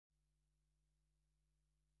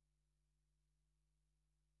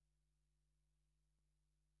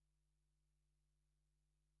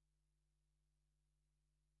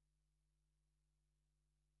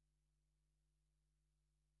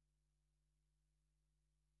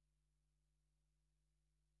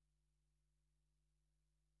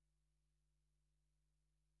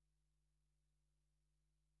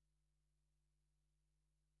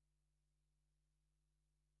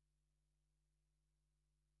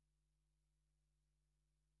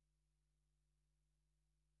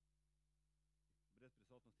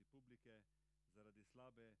prisotnosti publike zaradi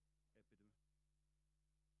slabe epidemije.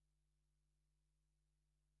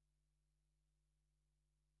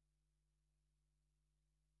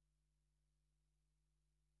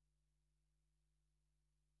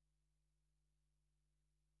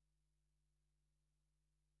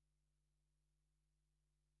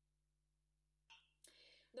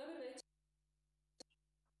 Dobar večer.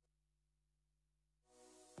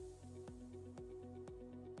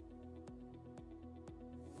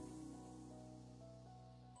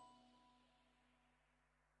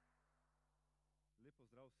 Lep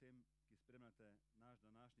pozdrav vsem, ki spremljate naš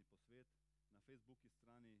današnji posvet na Facebook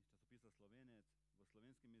strani časopisa Slovenec v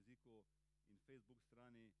slovenskem jeziku in Facebook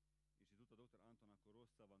strani Inštituta dr. Antona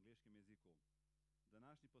Korošca v angleškem jeziku.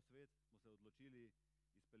 Današnji posvet smo se odločili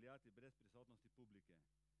izpeljati brez prisotnosti publike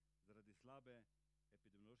zaradi slabe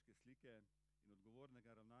epidemiološke slike in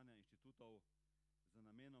odgovornega ravnanja inštitutov z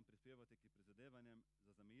namenom prispevati k prizadevanjem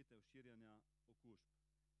za zamejitev širjenja okužb.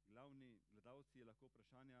 Glavni gledalci lahko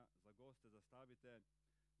vprašanja za goste zastavite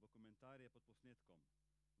v komentarje pod posnetkom.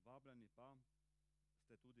 Vabljeni pa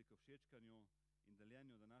ste tudi k všečkanju in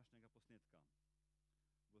deljenju današnjega posnetka.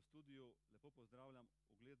 V studiu lepo pozdravljam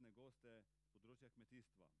ugledne goste z področja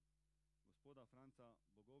kmetijstva. Gospoda Franca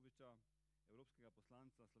Bogoviča, evropskega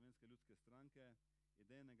poslanca Slovenske ljudske stranke,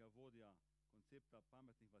 idejnega vodja koncepta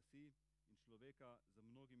pametnih vasi in človeka z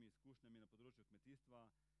mnogimi izkušnjami na področju kmetijstva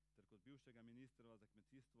ter kot bivšega ministra za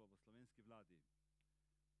kmetijstvo v slovenski vladi.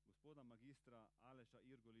 Gospoda magistra Aleša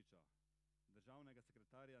Irgoliča, državnega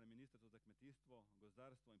sekretarja na Ministrstvu za kmetijstvo,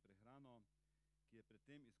 gozdarstvo in prehrano, ki je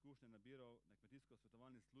predtem izkušnje nabiral na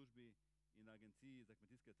kmetijsko-svetovalni službi in na Agenciji za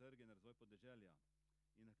kmetijske trge in razvoj podeželja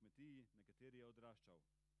in na kmetiji, na kateri je odraščal.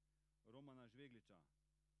 Romana Žvegliča,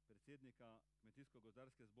 predsednika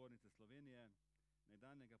Kmetijsko-gozdarske zbornice Slovenije,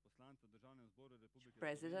 nekdanjega poslanca v Državnem zboru Republike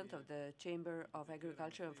President of the Chamber of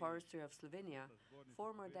Agriculture and Forestry of Slovenia,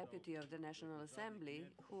 former deputy of the National Assembly,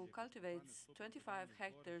 who cultivates 25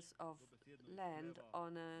 hectares of land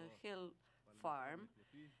on a hill farm,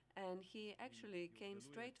 and he actually came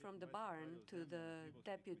straight from the barn to the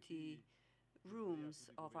deputy rooms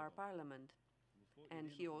of our parliament.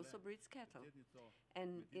 And he also breeds cattle.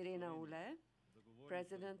 And Irena,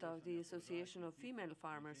 President of the Association of Female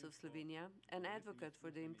Farmers of Slovenia, an advocate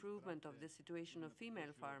for the improvement of the situation of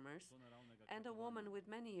female farmers, and a woman with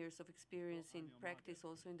many years of experience in practice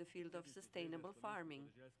also in the field of sustainable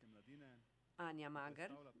farming. Anja,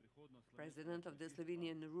 President of the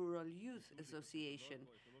Slovenian Rural Youth Association,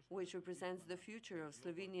 which represents the future of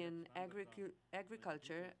Slovenian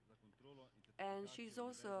agriculture, and she's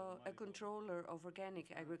also a controller of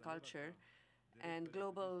organic agriculture and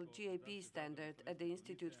global GAP standard at the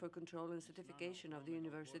Institute for Control and Certification of the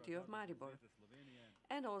University of Maribor.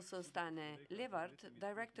 And also Stane, Levart,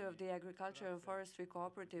 Director of the Agriculture and Forestry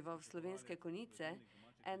Cooperative of Slovenske Konjice,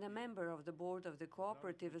 and a member of the board of the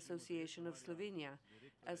Cooperative Association of Slovenia,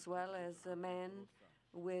 as well as a man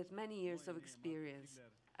with many years of experience.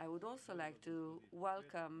 I would also like to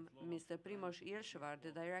welcome Mr. Primož Jelševar,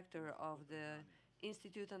 the director of the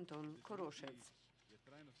Institute Anton Korošec.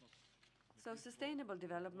 So sustainable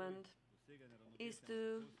development is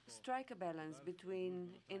to strike a balance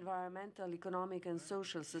between environmental, economic, and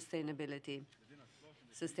social sustainability.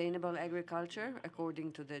 Sustainable agriculture,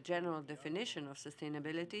 according to the general definition of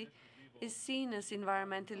sustainability, is seen as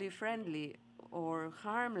environmentally friendly or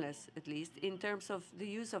harmless, at least, in terms of the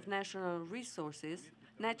use of natural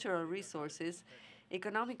resources,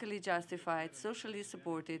 economically justified, socially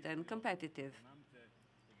supported, and competitive.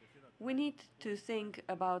 We need to think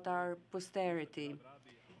about our posterity,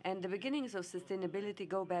 and the beginnings of sustainability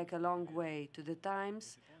go back a long way to the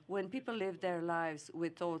times when people lived their lives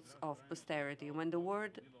with thoughts of posterity, when the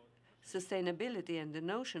word sustainability and the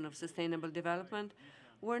notion of sustainable development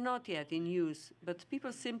were not yet in use, but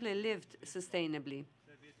people simply lived sustainably.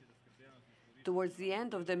 Towards the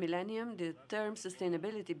end of the millennium, the term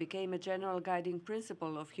sustainability became a general guiding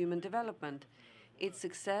principle of human development. Its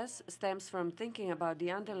success stems from thinking about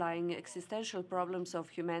the underlying existential problems of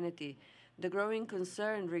humanity, the growing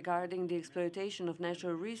concern regarding the exploitation of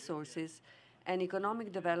natural resources, and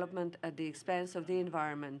economic development at the expense of the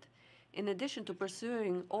environment. In addition to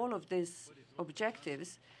pursuing all of these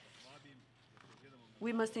objectives,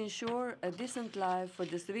 we must ensure a decent life for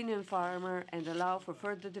the Slovenian farmer and allow for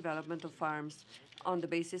further development of farms on the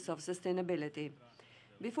basis of sustainability.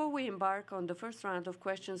 Before we embark on the first round of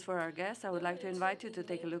questions for our guests, I would like to invite you to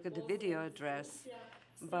take a look at the video address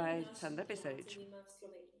by Sandra Pasarić.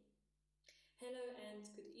 Hello and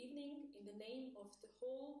good evening in the name of the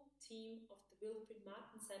whole team of the Wilfried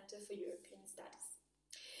Martens Centre for European Studies.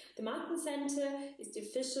 The Martens Centre is the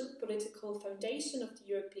official political foundation of the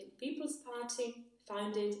European People's Party,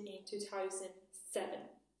 founded in 2007.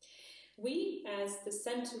 We, as the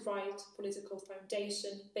centre-right political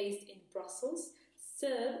foundation based in Brussels,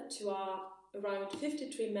 serve to our around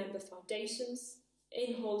 53 member foundations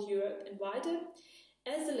in whole Europe and wider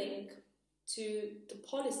as a link to the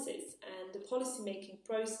policies and the policy-making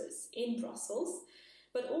process in Brussels,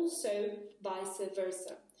 but also vice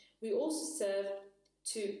versa. We also serve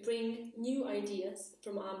to bring new ideas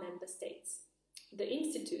from our member states. The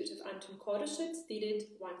Institute of Anton Korošec did it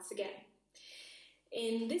once again.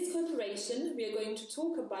 In this cooperation, we are going to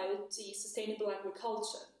talk about the sustainable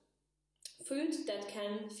agriculture, food that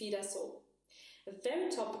can feed us all. A very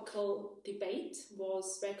topical debate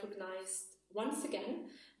was recognized once again,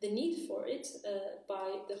 the need for it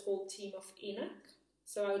by the whole team of INAK.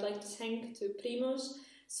 So I would like to thank to Primož,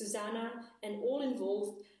 Susanna and all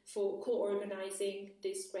involved for co-organizing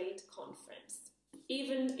this great conference,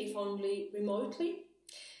 even if only remotely.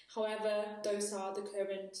 However, those are the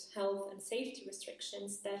current health and safety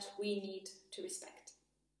restrictions that we need to respect.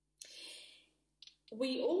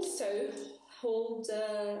 We also held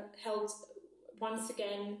once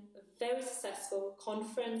again a very successful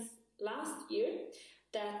conference last year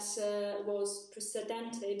that was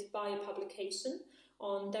presented by a publication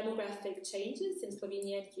on demographic changes in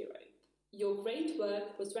Slovenia and Europe. Your great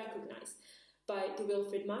work was recognized by the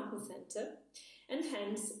Wilfried Martens Centre and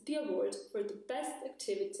hence the award for the best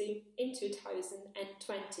activity in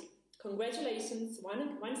 2020. Congratulations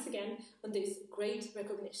once again on this great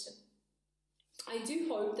recognition. I do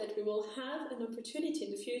hope that we will have an opportunity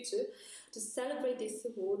in the future to celebrate this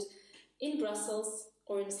award in Brussels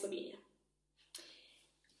or in Slovenia.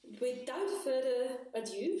 Without further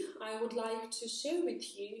ado, I would like to share with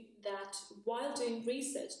you that while doing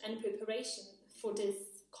research and preparation for this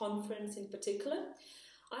conference in particular,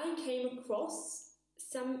 I came across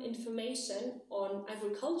some information on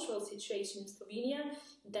agricultural situation in Slovenia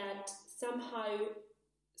that somehow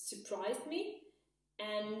surprised me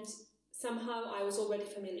and somehow I was already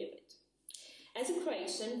familiar with. As a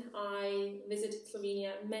Croatian, I visited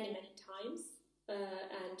Slovenia many times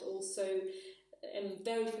and also am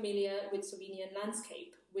very familiar with Slovenian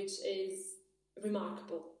landscape, which is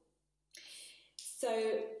remarkable.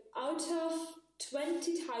 So out of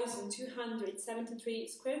 20,273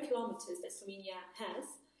 square kilometers that Slovenia has,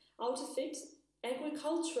 out of it,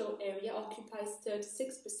 agricultural area occupies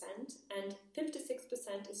 36% and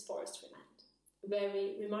 56% is forestry land.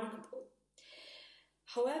 Very remarkable.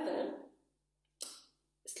 However,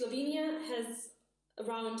 Slovenia has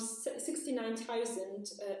around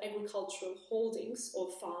 69,000 agricultural holdings or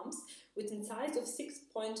farms with a size of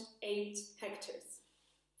 6.8 hectares.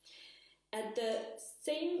 At the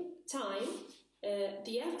same time,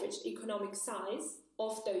 the average economic size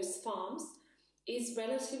of those farms is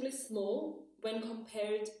relatively small when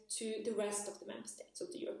compared to the rest of the member states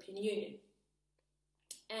of the European Union.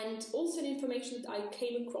 And also an information that I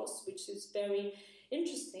came across, which is very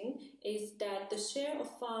interesting, is that the share of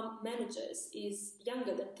farm managers is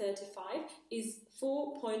younger than 35, is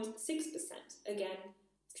 4.6%, again,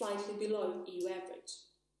 slightly below EU average.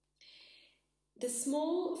 The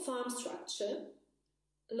small farm structure,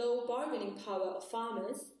 low bargaining power of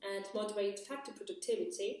farmers and moderate factor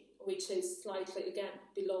productivity, which is slightly, again,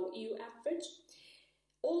 below EU average,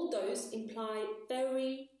 all those imply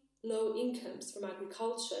very low incomes from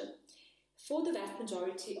agriculture for the vast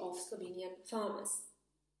majority of Slovenian farmers.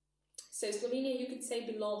 So Slovenia, you could say,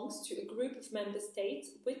 belongs to a group of member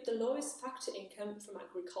states with the lowest factor income from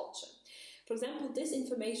agriculture. For example, this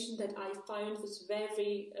information that I found was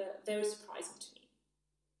very surprising to me.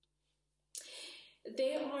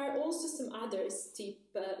 There are also some other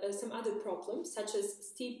problems, such as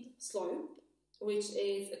steep slope, which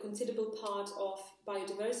is a considerable part of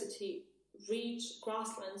biodiversity reach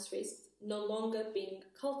grasslands risks no longer being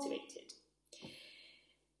cultivated.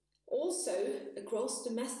 Also, a gross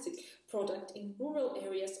domestic product in rural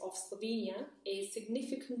areas of Slovenia is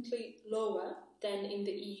significantly lower than in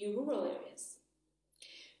the EU rural areas.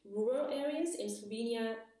 Rural areas in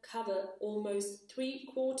Slovenia cover almost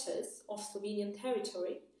 3/4 of Slovenian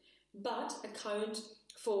territory, but account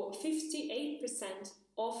for 58%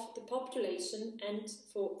 of the population and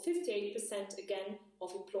for 58% again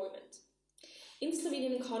of employment. In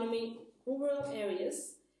Slovenian economy, rural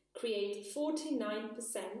areas create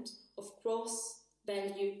 49% of gross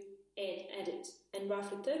value added, and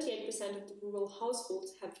roughly 38% of the rural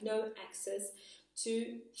households have no access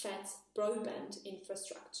to fast broadband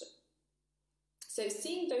infrastructure. So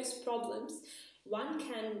seeing those problems, one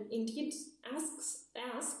can indeed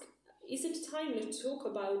ask is it timely to talk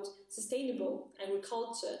about sustainable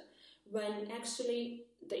agriculture when actually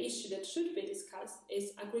the issue that should be discussed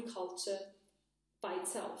is agriculture by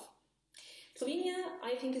itself? Slovenia,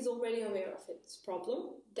 I think, is already aware of its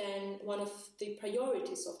problem. Then one of the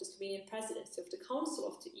priorities of the Slovenian presidency of the Council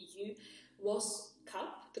of the EU was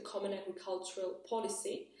CAP, the Common Agricultural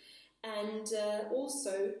Policy, and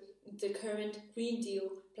also the current Green Deal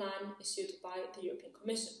plan issued by the European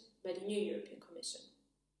Commission, by the new European Commission.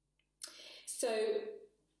 So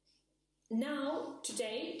now,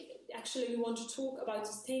 today, actually we want to talk about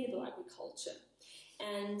sustainable agriculture.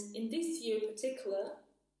 And in this year in particular,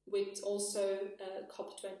 with also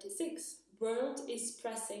COP26, world is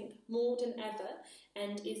pressing more than ever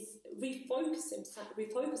and is refocusing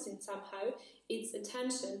somehow its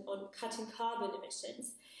attention on cutting carbon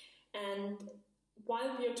emissions. And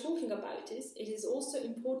while we are talking about this, it is also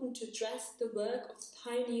important to address the work of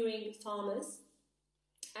pioneering farmers,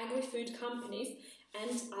 agri-food companies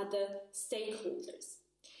and other stakeholders.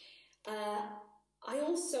 I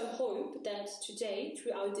also hope that today,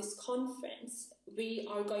 throughout this conference, we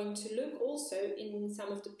are going to look also in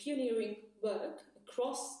some of the pioneering work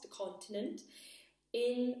across the continent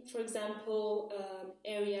in, for example,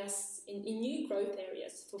 areas, in new growth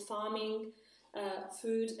areas for farming,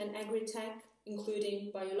 food and agri-tech,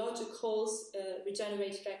 including biologicals,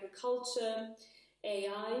 regenerative agriculture,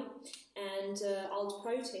 AI, and alt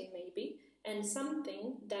protein maybe, and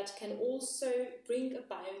something that can also bring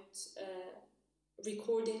about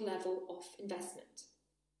recording level of investment.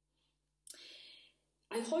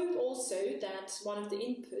 I hope also that one of the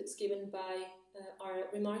inputs given by our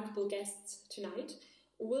remarkable guests tonight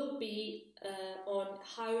will be on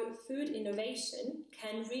how food innovation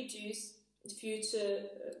can reduce future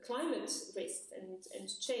climate risks and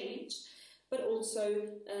change, but also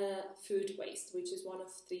food waste, which is one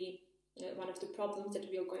of the problems that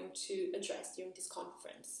we are going to address during this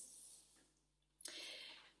conference.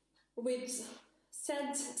 With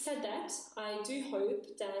said that, I do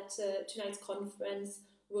hope that tonight's conference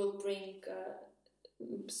will bring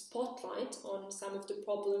spotlight on some of the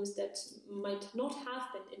problems that might not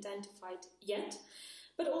have been identified yet,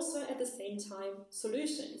 but also at the same time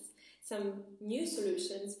solutions, some new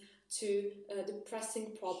solutions to the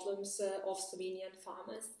pressing problems of Slovenian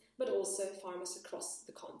farmers, but also farmers across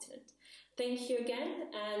the continent. Thank you again,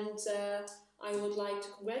 and I would like to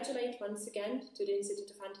congratulate once again to the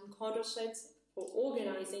Institute of Anton Korošec for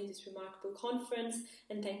organizing this remarkable conference,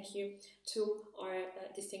 and thank you to our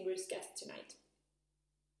distinguished guests tonight.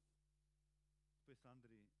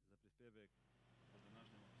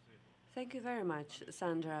 Thank you very much,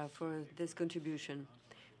 Sandra, for this contribution.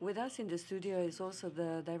 With us in the studio is also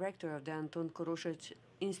the director of the Anton Korošec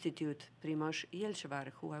Institute, Primož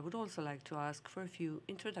Jelševar, who I would also like to ask for a few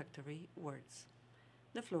introductory words.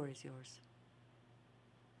 The floor is yours.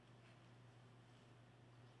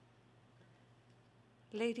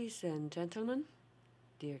 Ladies and gentlemen,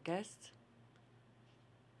 dear guests,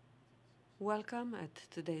 welcome at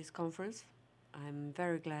today's conference. I'm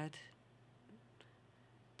very glad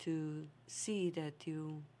to see that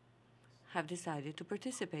you have decided to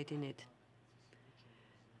participate in it.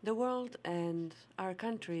 The world and our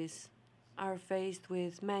countries are faced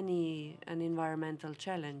with many an environmental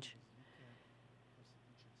challenge.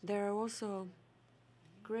 There are also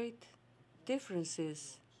great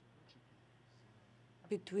differences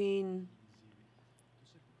between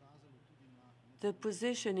the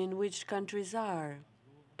position in which countries are,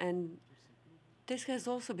 and this has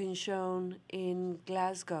also been shown in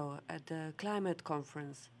Glasgow at the climate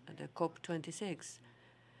conference, at the COP26.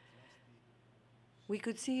 We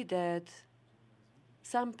could see that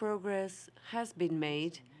some progress has been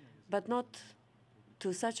made, but not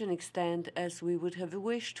to such an extent as we would have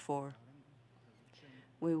wished for.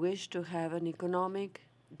 We wish to have an economic,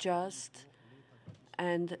 just,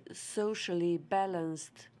 and socially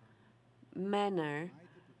balanced manner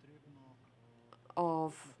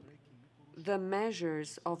of the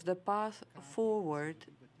measures of the path forward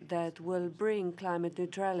that will bring climate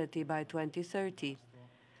neutrality by 2030.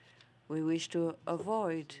 We wish to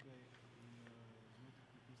avoid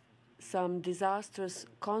some disastrous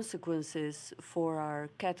consequences for our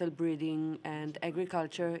cattle breeding and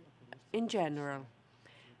agriculture in general.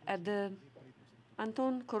 At the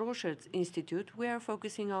Anton Korošec Institute, we are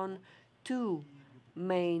focusing on two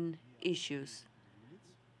main issues: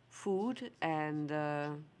 food and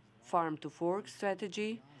farm-to-fork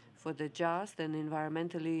strategy for the just and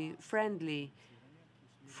environmentally friendly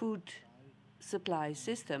food supply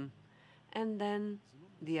system. And then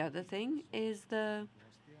the other thing is the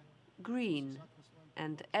green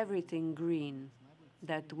and everything green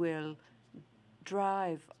that will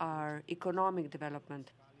drive our economic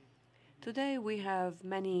development. Today we have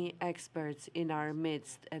many experts in our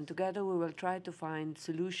midst, and together we will try to find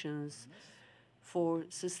solutions for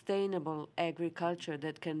sustainable agriculture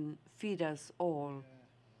that can feed us all.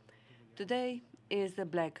 Today is the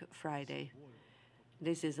Black Friday.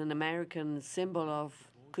 This is an American symbol of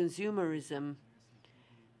consumerism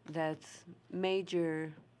that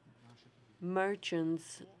major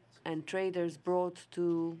merchants and traders brought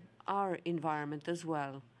to our environment as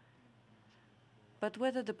well. But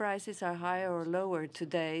whether the prices are higher or lower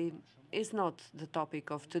today is not the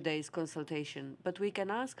topic of today's consultation. But we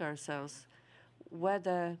can ask ourselves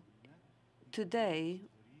whether today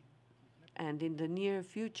and in the near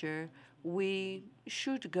future we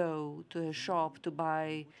should go to a shop to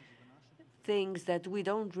buy things that we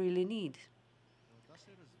don't really need.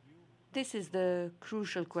 This is the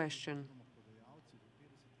crucial question.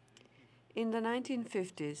 In the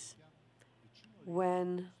 1950s,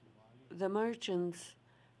 when the merchants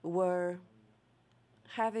were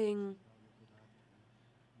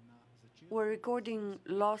recording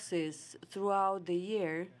losses throughout the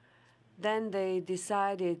year, then they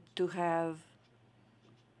decided to have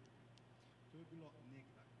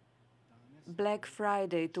Black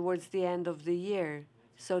Friday towards the end of the year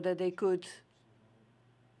so that they could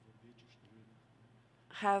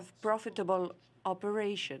have profitable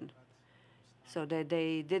operation, so that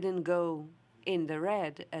they didn't go in the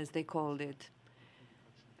red, as they called it.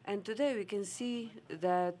 And today we can see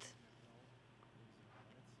that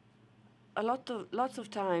lots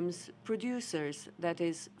of times producers, that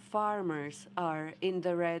is farmers, are in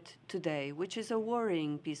the red today, which is a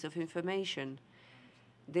worrying piece of information.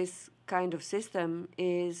 This kind of system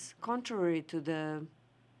is contrary to the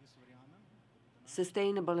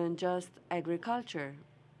sustainable and just agriculture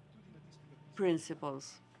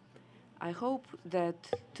principles. I hope that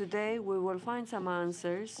today we will find some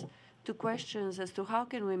answers to questions as to how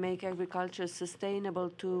can we make agriculture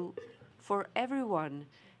sustainable for everyone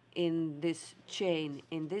in this chain,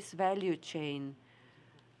 in this value chain,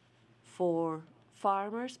 for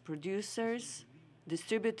farmers, producers,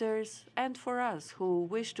 distributors, and for us who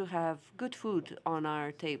wish to have good food on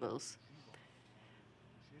our tables.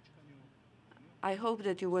 I hope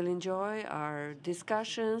that you will enjoy our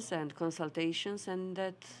discussions and consultations, and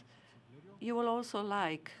that you will also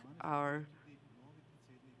like our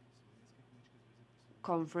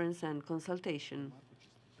conference and consultation.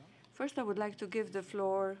 First, I would like to give the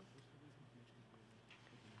floor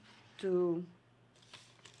to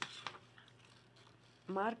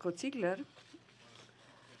Marko Cigler,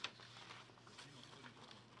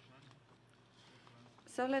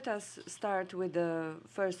 so let us start with the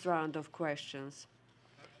first round of questions.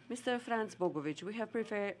 Mr. Franc Bogovič, we have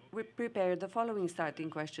prepared the following starting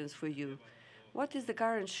questions for you. What is the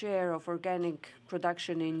current share of organic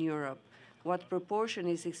production in Europe? What proportion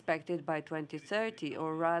is expected by 2030,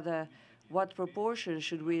 or rather, what proportion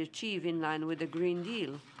should we achieve in line with the Green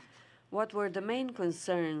Deal? What were the main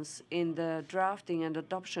concerns in the drafting and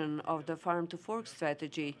adoption of the Farm to Fork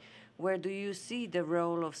strategy? Where do you see the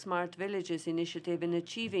role of Smart Villages initiative in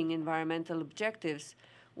achieving environmental objectives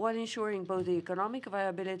while ensuring both the economic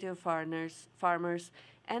viability of farmers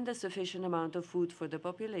and a sufficient amount of food for the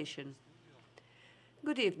population?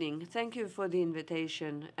 Good evening. Thank you for the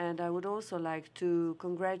invitation. And I would also like to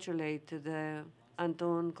congratulate the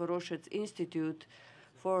Anton Korošec Institute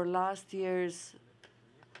for last year's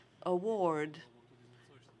award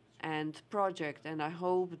and project. And I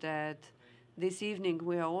hope that this evening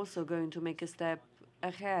we are also going to make a step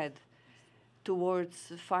ahead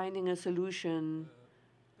towards finding a solution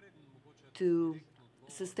to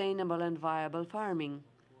sustainable and viable farming.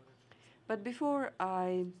 But before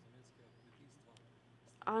I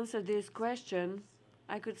answer this question,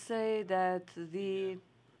 I could say that the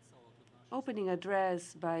opening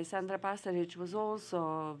address by Sandra Pasarić was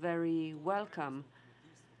also very welcome.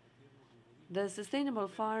 The sustainable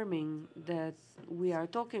farming that we are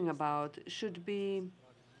talking about should be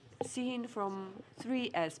seen from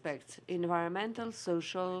three aspects: environmental,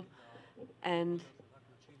 social, and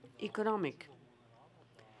economic.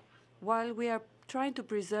 While we are trying to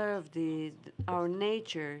preserve our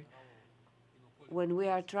nature, when we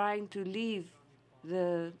are trying to leave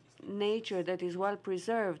the nature that is well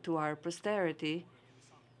preserved to our posterity,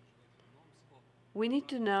 we need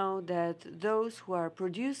to know that those who are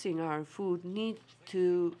producing our food need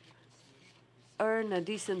to earn a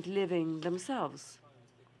decent living themselves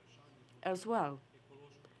as well.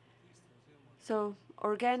 So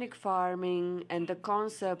organic farming and the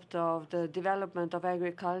concept of the development of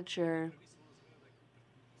agriculture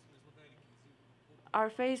are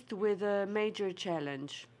faced with a major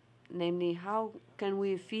challenge. namely, how can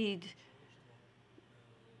we feed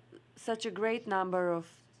such a great number of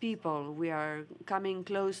people? We are coming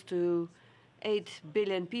close to 8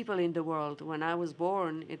 billion people in the world. When I was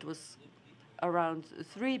born, it was around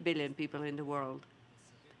 3 billion people in the world.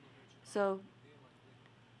 So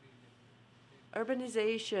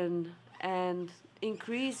urbanization and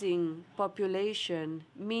increasing population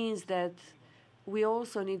means that we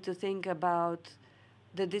also need to think about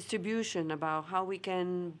the distribution, about how we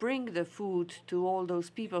can bring the food to all those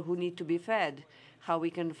people who need to be fed, how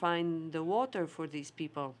we can find the water for these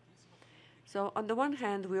people. So on the one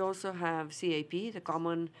hand, we also have CAP, the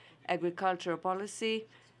Common Agricultural Policy,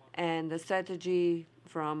 and the strategy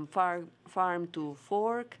from farm to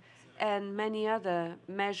fork, and many other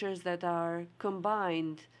measures that are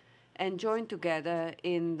combined and joined together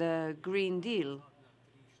in the Green Deal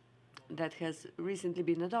that has recently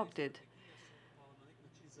been adopted.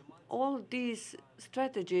 All these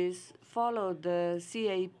strategies followed the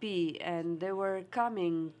CAP, and they were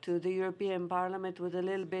coming to the European Parliament with a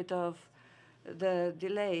little bit of the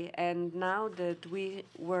delay. And now that we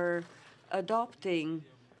were adopting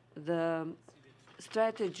the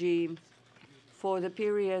strategy for the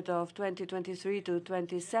period of 2023 to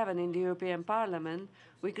 27 in the European Parliament,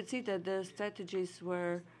 we could see that the strategies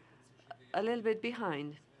were a little bit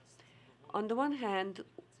behind. On the one hand,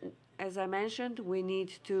 as I mentioned, we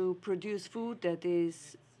need to produce food that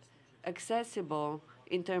is accessible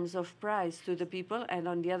in terms of price to the people, and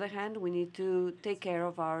on the other hand, we need to take care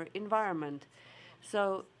of our environment.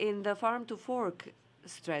 So in the farm to fork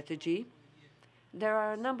strategy, there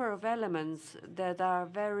are a number of elements that are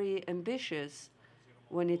very ambitious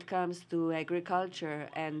when it comes to agriculture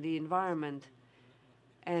and the environment,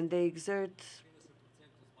 and they exert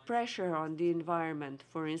pressure on the environment.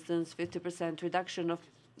 For instance, 50% reduction of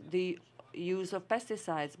the use of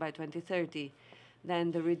pesticides by 2030,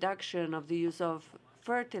 then the reduction of the use of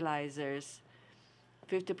fertilizers,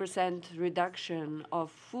 50% reduction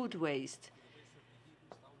of food waste.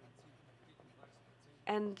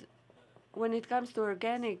 And when it comes to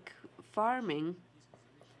organic farming,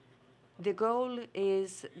 the goal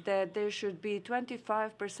is that there should be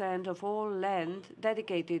 25% of all land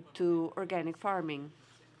dedicated to organic farming.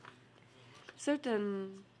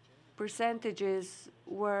 Certain percentages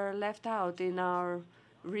were left out in our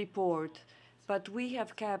report, but we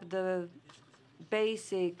have kept the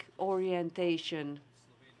basic orientation.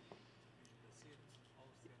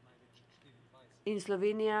 In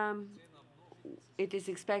Slovenia, it is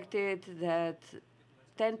expected that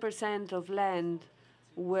 10% of land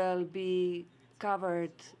will be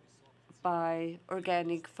covered by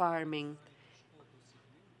organic farming.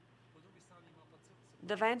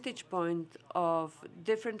 The vantage point of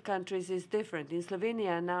different countries is different. In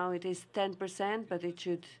Slovenia now it is 10%, but it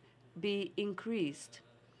should be increased.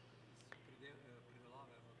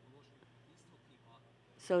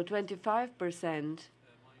 So 25%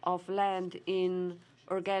 of land in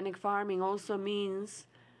organic farming also means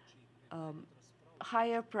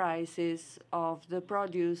higher prices of the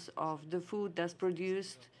produce of the food that's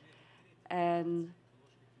produced, and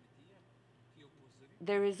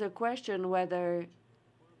there is a question whether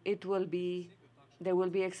they will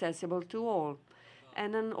be accessible to all.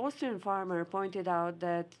 And an Austrian farmer pointed out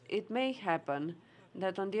that it may happen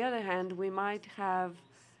that, on the other hand, we might have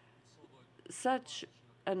such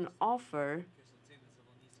an offer,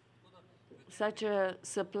 such a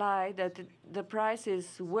supply, that the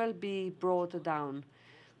prices will be brought down.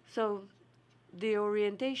 So the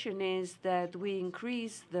orientation is that we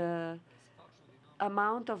increase the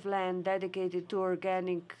amount of land dedicated to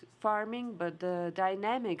organic farming, but the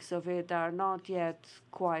dynamics of it are not yet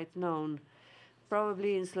quite known.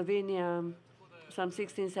 Probably in Slovenia, some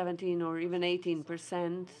 16, 17, or even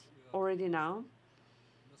 18% already now.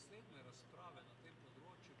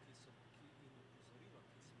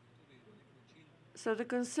 So the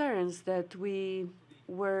concerns that we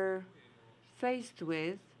were faced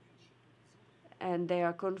with, and they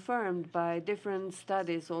are confirmed by different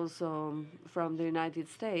studies also from the United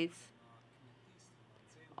States,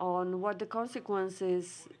 on what the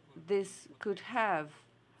consequences this could have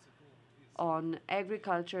on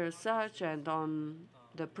agriculture as such and on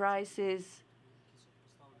the prices,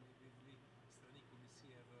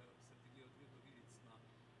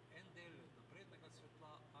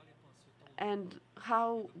 and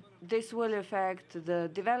how this will affect the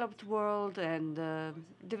developed world and the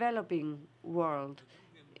developing world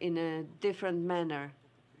in a different manner.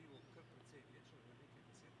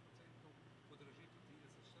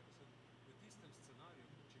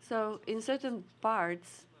 So in certain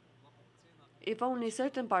parts, if only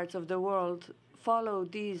certain parts of the world follow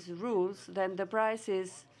these rules, then the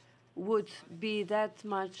prices would be that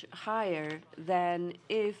much higher than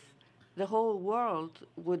if the whole world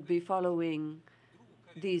would be following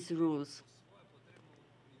these rules.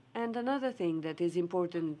 And another thing that is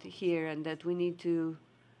important here and that we need to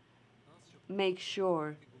make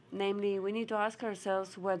sure, namely, we need to ask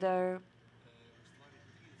ourselves whether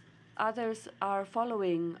others are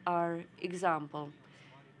following our example.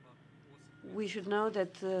 We should know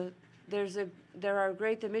that there are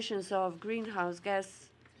great emissions of greenhouse gas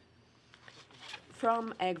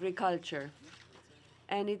from agriculture.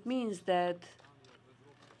 And it means that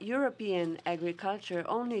European agriculture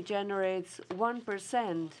only generates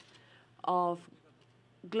 1% of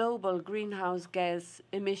global greenhouse gas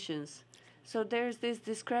emissions. So there's this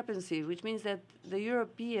discrepancy, which means that the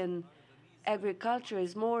European agriculture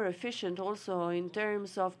is more efficient also in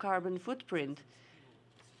terms of carbon footprint,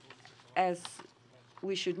 as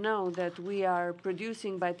we should know that we are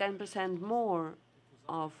producing by 10% more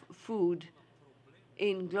of food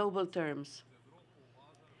in global terms.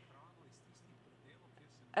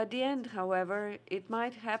 At the end, however, it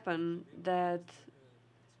might happen that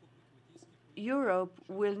Europe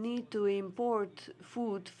will need to import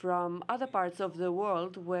food from other parts of the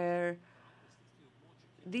world where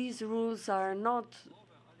these rules are not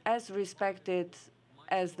as respected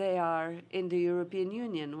as they are in the European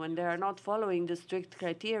Union, when they are not following the strict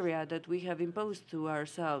criteria that we have imposed to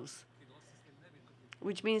ourselves,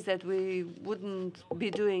 which means that we wouldn't be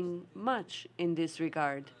doing much in this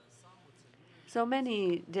regard. So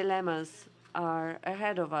many dilemmas are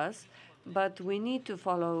ahead of us, but we need to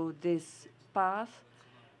follow this path,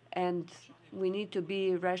 and we need to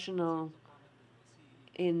be rational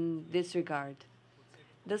in this regard.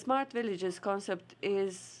 The smart villages concept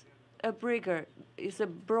is a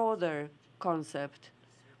broader concept.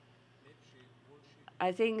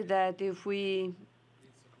 I think that if we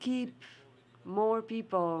keep more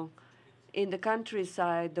people in the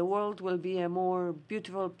countryside, the world will be a more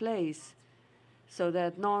beautiful place, so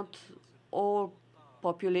that not all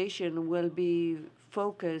population will be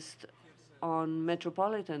focused on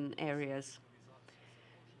metropolitan areas.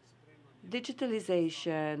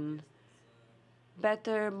 Digitalization,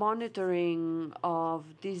 better monitoring of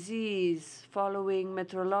disease, following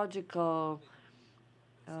meteorological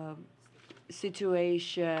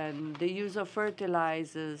situation, the use of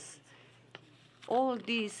fertilizers, all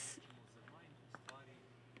these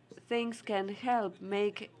things can help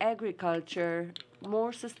make agriculture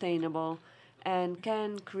more sustainable and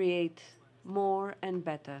can create more and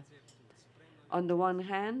better. On the one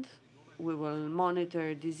hand, we will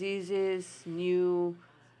monitor diseases, new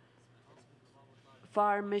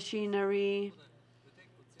farm machinery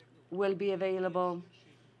will be available.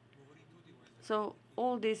 So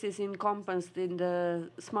all this is encompassed in the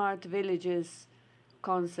smart villages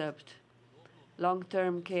concept,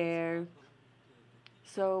 long-term care.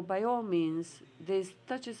 So by all means, this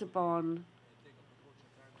touches upon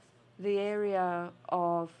the area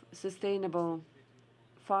of sustainable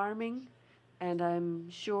farming, and I'm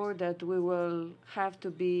sure that we will have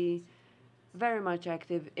to be very much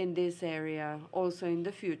active in this area also in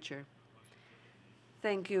the future.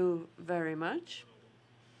 Thank you very much.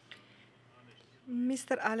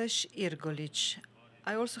 Mr. Aleš Irgolič,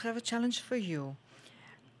 I also have a challenge for you.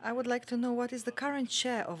 I would like to know what is the current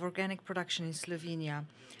share of organic production in Slovenia,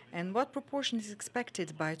 and what proportion is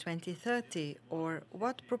expected by 2030, or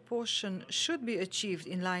what proportion should be achieved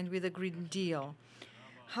in line with the Green Deal.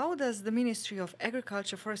 How does the Ministry of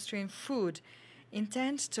Agriculture, Forestry and Food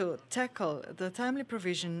intend to tackle the timely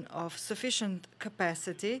provision of sufficient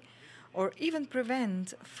capacity or even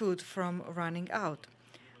prevent food from running out?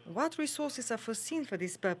 What resources are foreseen for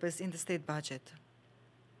this purpose in the state budget?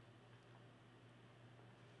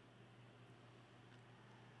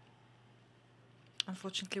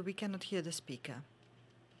 Unfortunately, we cannot hear the speaker.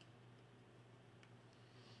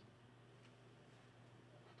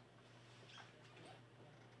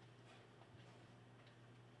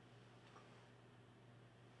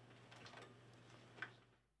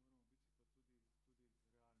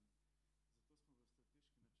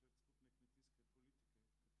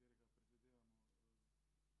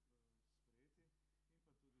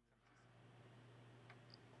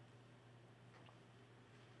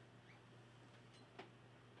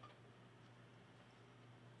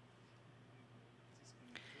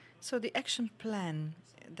 So the action plan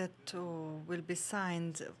that will be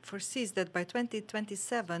signed foresees that by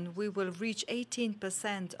 2027 we will reach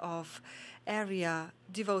 18% of area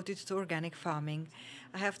devoted to organic farming.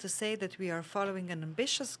 I have to say that we are following an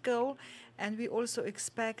ambitious goal, and we also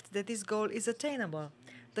expect that this goal is attainable.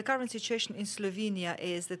 the current situation in Slovenia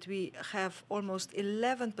is that we have almost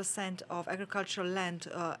 11% of agricultural land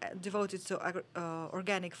devoted to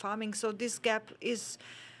organic farming, so this gap is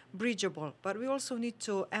bridgeable. But we also need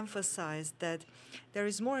to emphasize that there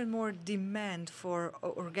is more and more demand for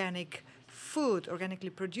organic food, organically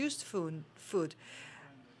produced food.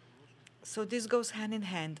 So this goes hand in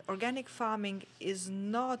hand. Organic farming is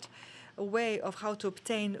not a way of how to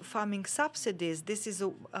obtain farming subsidies. This is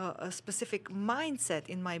a specific mindset,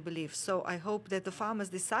 in my belief. So I hope that the farmers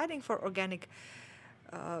deciding for organic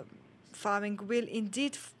farming will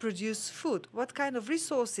indeed produce food. What kind of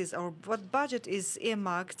resources or what budget is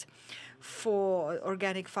earmarked for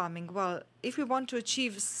organic farming? Well, if we want to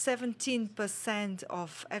achieve 17%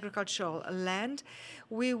 of agricultural land,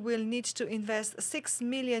 we will need to invest €6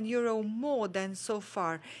 million more than so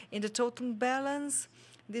far. In the total balance,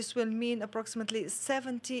 this will mean approximately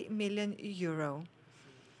 €70 million.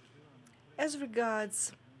 As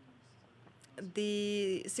regards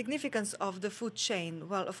the significance of the food chain,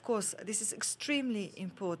 well, of course, this is extremely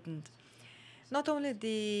important. Not only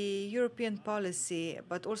the European policy,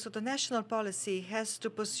 but also the national policy has to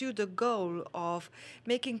pursue the goal of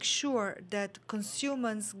making sure that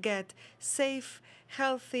consumers get safe,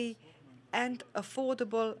 healthy, and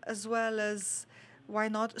affordable, as well as, why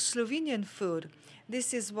not, Slovenian food.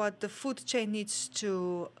 This is what the food chain needs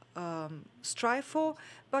to strive for,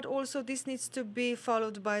 but also this needs to be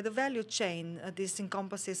followed by the value chain. This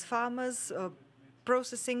encompasses farmers,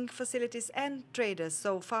 processing facilities, and traders.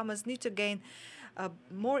 So farmers need to gain a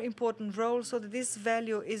more important role so that this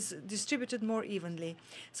value is distributed more evenly.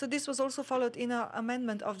 So this was also followed in our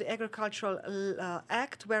amendment of the Agricultural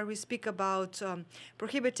Act, where we speak about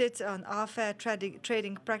prohibited and unfair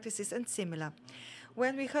trading practices and similar.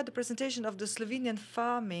 When we heard the presentation of the Slovenian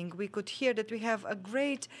farming, we could hear that we have a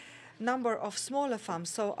great number of smaller farms.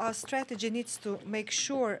 So our strategy needs to make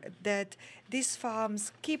sure that these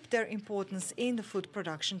farms keep their importance in the food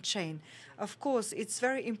production chain. Of course, it's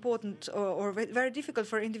very important or very difficult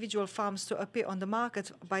for individual farms to appear on the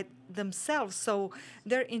market by themselves, so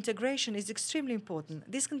their integration is extremely important.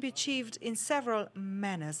 This can be achieved in several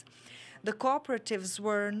manners. The cooperatives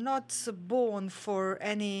were not born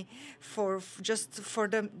just for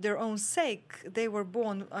their own sake. They were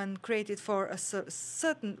born and created for a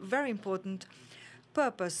certain very important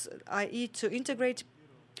purpose, i.e. to integrate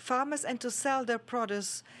farmers and to sell their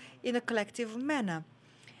produce in a collective manner.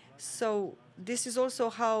 So this is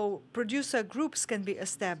also how producer groups can be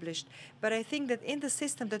established. But I think that in the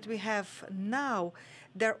system that we have now,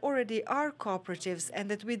 there already are cooperatives, and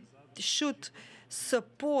that we should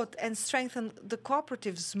support and strengthen the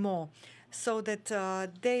cooperatives more so that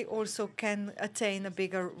they also can attain a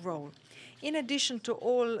bigger role. In addition to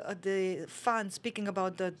all the funds, speaking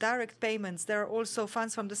about the direct payments, there are also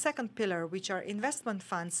funds from the second pillar, which are investment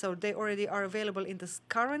funds. So they already are available in this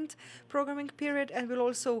current programming period and will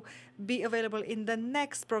also be available in the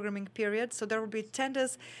next programming period. So there will be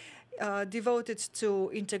tenders devoted to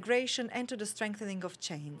integration and to the strengthening of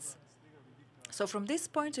chains. So from this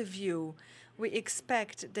point of view, we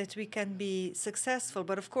expect that we can be successful.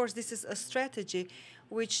 But of course, this is a strategy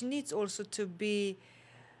which needs also to be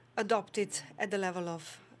adopted at the level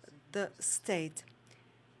of the state.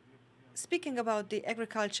 Speaking about the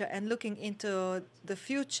agriculture and looking into the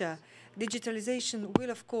future, digitalization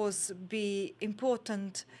will, of course, be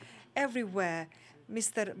important everywhere.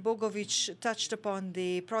 Mr. Bogovič touched upon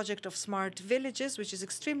the project of smart villages, which is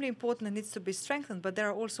extremely important and needs to be strengthened, but there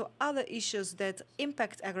are also other issues that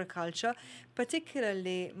impact agriculture,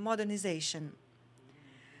 particularly modernization.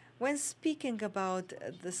 When speaking about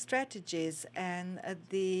the strategies and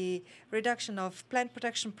the reduction of plant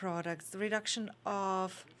protection products, the reduction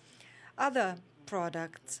of other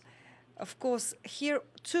products, of course, here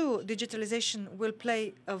too, digitalization will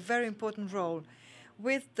play a very important role.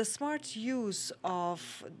 With the smart use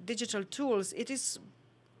of digital tools, it is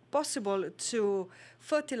possible to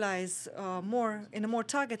fertilize in a more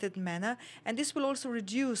targeted manner, and this will also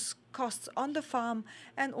reduce costs on the farm,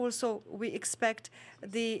 and also we expect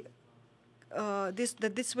that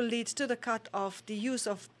this will lead to the cut of the use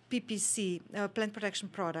of PPC, plant protection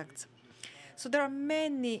products. So there are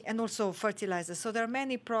many, and also fertilizers, so there are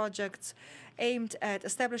many projects aimed at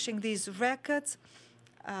establishing these records,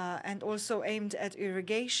 and also aimed at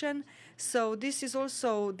irrigation. So this is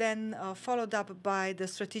also then followed up by the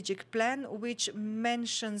strategic plan, which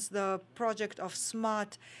mentions the project of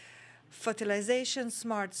smart fertilization,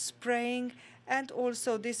 smart spraying, and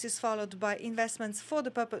also this is followed by investments for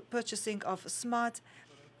the purchasing of smart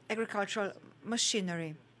agricultural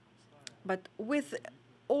machinery. But with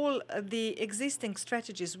all the existing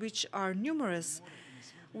strategies, which are numerous,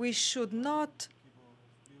 we should not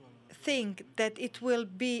think that it will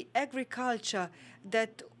be agriculture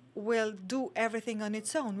that will do everything on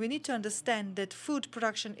its own. We need to understand that food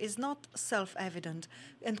production is not self-evident,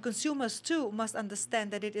 and consumers too must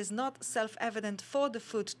understand that it is not self-evident for the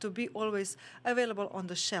food to be always available on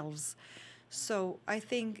the shelves. So I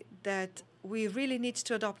think that we really need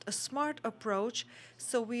to adopt a smart approach,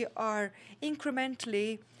 so we are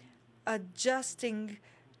incrementally adjusting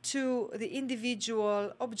to the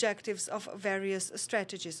individual objectives of various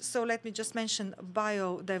strategies. So let me just mention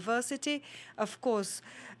biodiversity. Of course,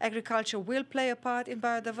 agriculture will play a part in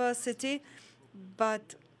biodiversity,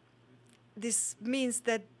 but this means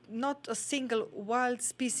that not a single wild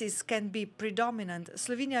species can be predominant.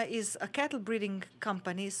 Slovenia is a cattle breeding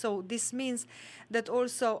company, so this means that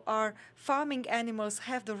also our farming animals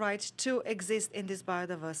have the right to exist in this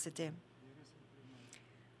biodiversity.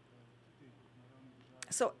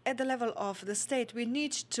 So at the level of the state, we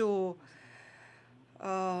need to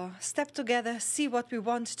step together, see what we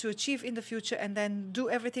want to achieve in the future, and then do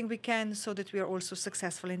everything we can so that we are also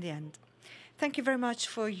successful in the end. Thank you very much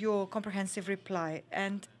for your comprehensive reply.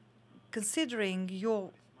 And considering your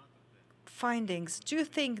findings, do you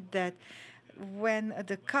think that when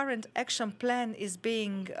the current action plan is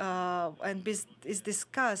being is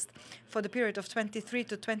discussed for the period of 23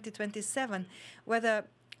 to 2027, whether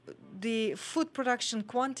the food production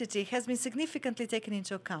quantity has been significantly taken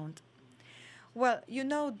into account? Well, you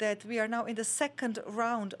know that we are now in the second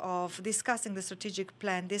round of discussing the strategic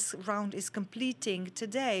plan. This round is completing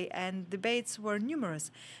today, and debates were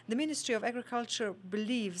numerous. The Ministry of Agriculture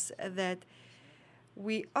believes that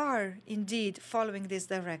we are indeed following this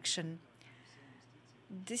direction.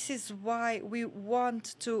 This is why we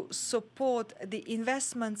want to support the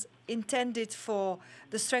investments intended for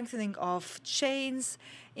the strengthening of chains,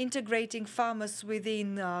 integrating farmers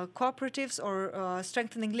within cooperatives, or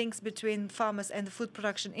strengthening links between farmers and the food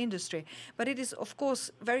production industry. But it is, of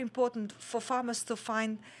course, very important for farmers to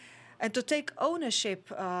find and to take ownership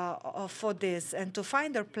for this and to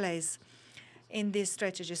find their place in this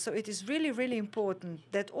strategy. So it is really, really important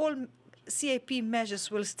that all CAP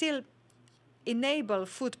measures will still enable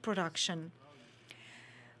food production.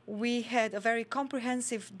 We had a very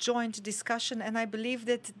comprehensive joint discussion, and I believe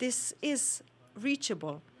that this is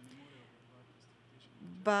reachable.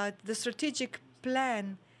 But the strategic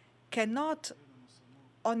plan cannot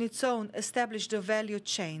on its own establish the value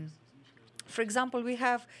chain. For example, we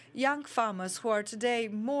have young farmers who are today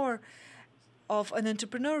more of an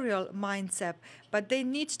entrepreneurial mindset, but they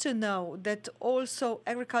need to know that also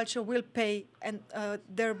agriculture will pay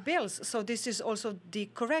their bills. So this is also the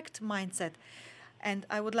correct mindset. And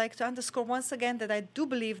I would like to underscore once again that I do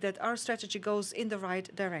believe that our strategy goes in the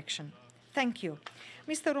right direction. Thank you.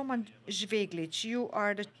 Mr. Roman Žveglič, you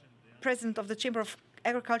are the president of the Chamber of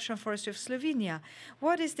Agriculture and Forestry of Slovenia.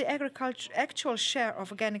 What is the actual share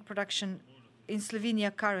of organic production in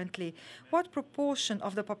Slovenia currently? What proportion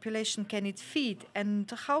of the population can it feed, and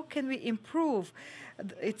how can we improve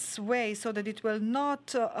its way so that it will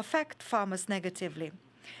not affect farmers negatively?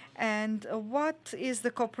 And what is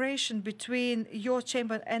the cooperation between your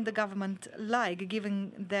chamber and the government like,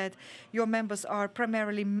 given that your members are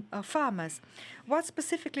primarily farmers? What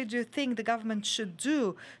specifically do you think the government should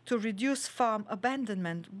do to reduce farm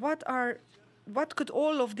abandonment? What could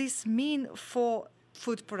all of this mean for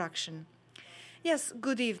food production? Yes,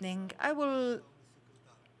 good evening. I will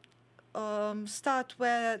start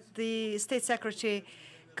where the State Secretary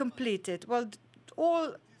completed. Well,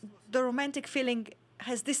 all the romantic feeling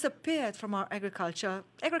has disappeared from our agriculture.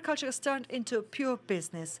 Agriculture has turned into pure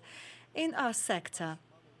business. In our sector,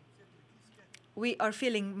 we are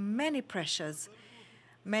feeling many pressures,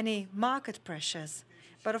 many market pressures,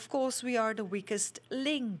 but of course we are the weakest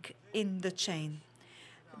link in the chain.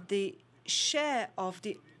 The share of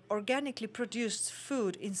the organically produced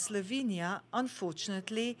food in Slovenia,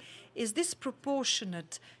 unfortunately, is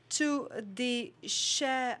disproportionate to the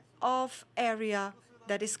share of area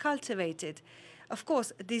that is cultivated. Of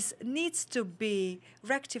course, this needs to be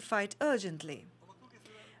rectified urgently.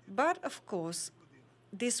 But, of course,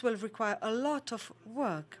 this will require a lot of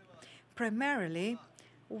work. Primarily,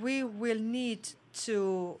 we will need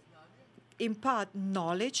to impart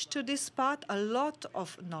knowledge to this part, a lot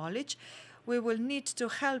of knowledge. We will need to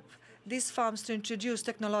help these farms to introduce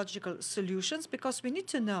technological solutions, because we need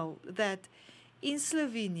to know that in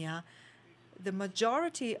Slovenia, the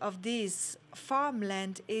majority of this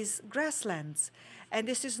farmland is grasslands, and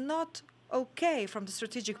this is not okay from the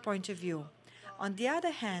strategic point of view. On the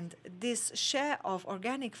other hand, this share of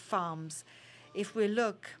organic farms, if we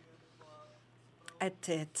look at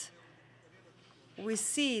it, we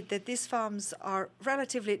see that these farms are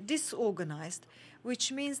relatively disorganized,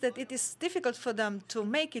 which means that it is difficult for them to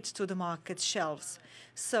make it to the market shelves.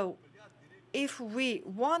 So if we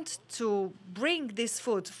want to bring this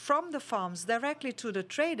food from the farms directly to the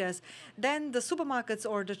traders, then the supermarkets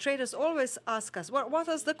or the traders always ask us, what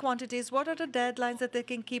are the quantities, what are the deadlines that they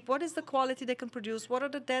can keep, what is the quality they can produce, what are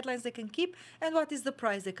the deadlines they can keep, and what is the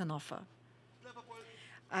price they can offer.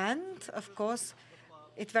 And, of course,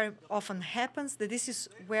 it very often happens that this is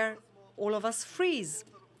where all of us freeze.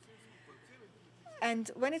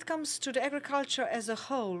 And when it comes to the agriculture as a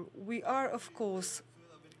whole, we are, of course,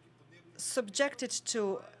 subjected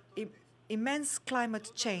to immense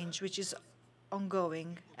climate change, which is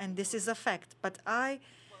ongoing, and this is a fact. But I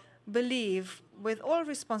believe, with all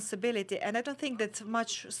responsibility, and I don't think that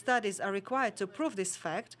much studies are required to prove this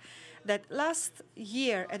fact, that last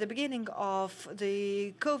year, at the beginning of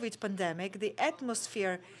the COVID pandemic, the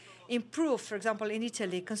atmosphere improved, for example, in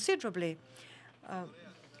Italy, considerably.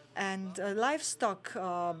 And livestock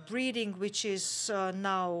breeding, which is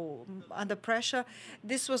now under pressure.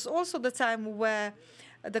 This was also the time where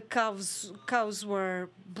the cows were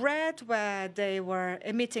bred, where they were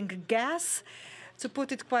emitting gas, to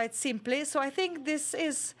put it quite simply. So I think this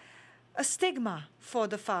is a stigma for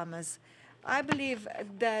the farmers. I believe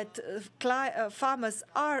that farmers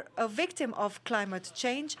are a victim of climate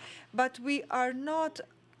change, but we are not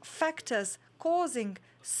factors causing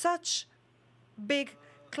such big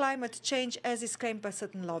climate change as is claimed by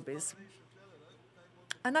certain lobbies.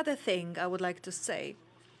 Another thing I would like to say,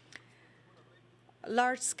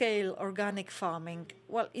 large-scale organic farming.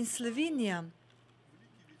 Well, in Slovenia,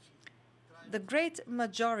 the great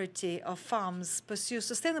majority of farms pursue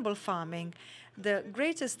sustainable farming. The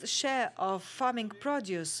greatest share of farming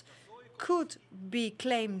produce could be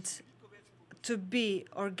claimed to be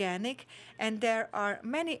organic, and there are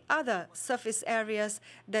many other surface areas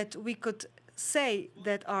that we could say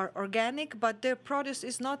that are organic, but their produce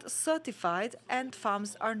is not certified and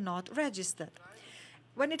farms are not registered.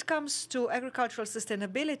 When it comes to agricultural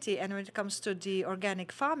sustainability and when it comes to the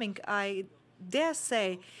organic farming, I dare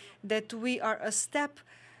say that we are a step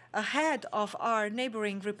ahead of our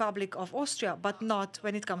neighboring Republic of Austria, but not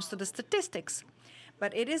when it comes to the statistics.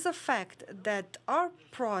 But it is a fact that our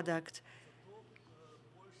product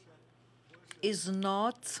is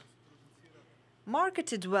not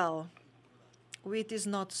marketed well. It is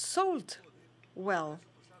not sold well.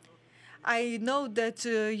 I know that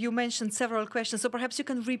you mentioned several questions, so perhaps you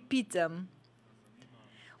can repeat them.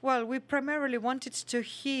 Well, we primarily wanted to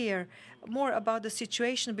hear more about the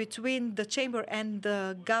situation between the chamber and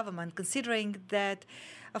the government, considering that,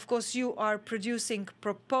 of course, you are producing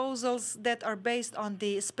proposals that are based on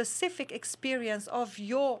the specific experience of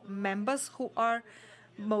your members, who are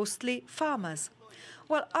mostly farmers.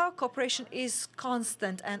 Well, our cooperation is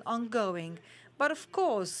constant and ongoing. But of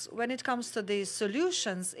course, when it comes to the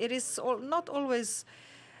solutions, it is not always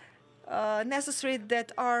necessary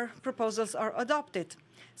that our proposals are adopted.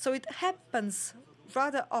 So it happens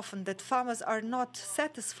rather often that farmers are not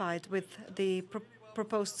satisfied with the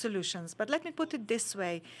proposed solutions. But let me put it this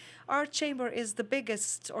way. Our chamber is the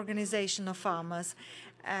biggest organization of farmers.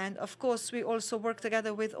 And of course, we also work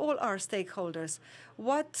together with all our stakeholders.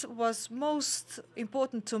 What was most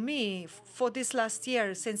important to me for this last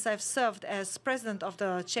year, since I've served as president of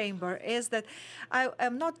the chamber, is that I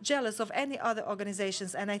am not jealous of any other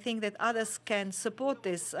organizations, and I think that others can support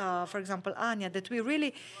this. For example, Anja, that we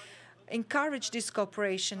really encourage this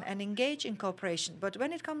cooperation and engage in cooperation. But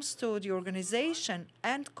when it comes to the organization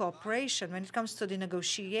and cooperation, when it comes to the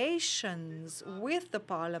negotiations with the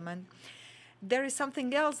parliament, there is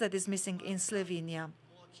something else that is missing in Slovenia.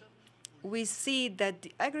 We see that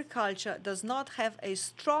the agriculture does not have a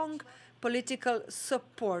strong political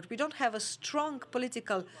support. We don't have a strong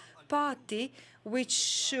political party which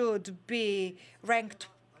should be ranked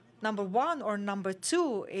 #1 or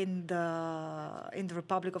 #2 in the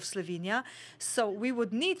Republic of Slovenia. So we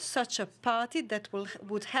would need such a party that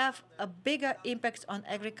would have a bigger impact on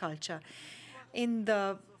agriculture. In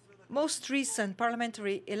the most recent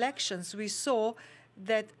parliamentary elections, we saw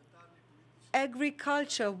that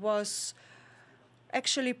agriculture was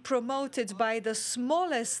actually promoted by the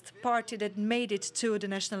smallest party that made it to the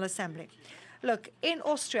National Assembly. Look, in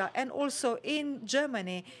Austria and also in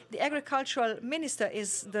Germany, the agricultural minister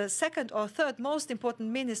is the second or third most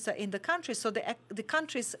important minister in the country. So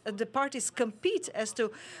the parties compete as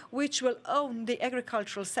to which will own the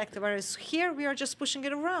agricultural sector, whereas here we are just pushing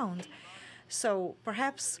it around. So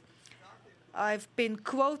perhaps I've been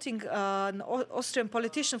quoting an Austrian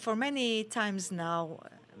politician for many times now.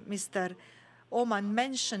 Mr. Oman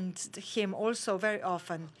mentioned him also very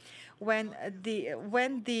often. When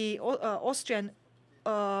the Austrian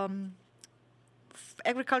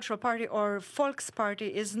Agricultural Party or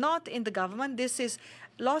Volksparty is not in the government. This is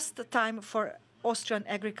lost time for Austrian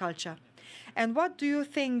agriculture. And what do you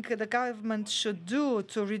think the government should do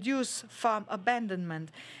to reduce farm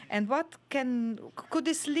abandonment? And what could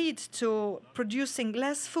this lead to producing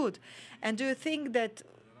less food? And do you think that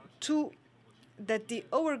the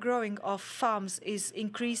overgrowing of farms is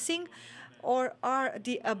increasing, or are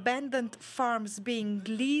the abandoned farms being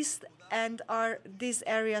leased, and are these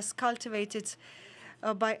areas cultivated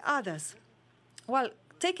by others? Well,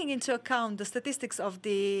 taking into account the statistics of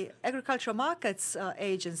the Agricultural Markets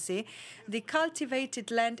Agency, the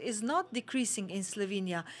cultivated land is not decreasing in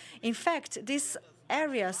Slovenia. In fact, this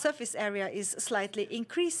area, surface area, is slightly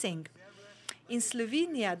increasing. In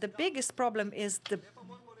Slovenia, the biggest problem is the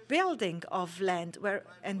building of land,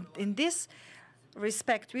 and in this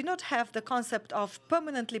respect, we don't have the concept of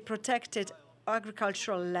permanently protected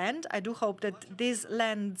agricultural land. I do hope that these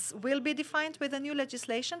lands will be defined with the new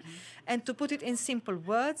legislation. And to put it in simple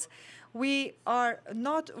words, we are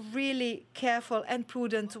not really careful and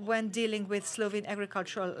prudent when dealing with Slovene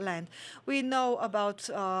agricultural land. We know about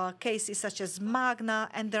cases such as Magna,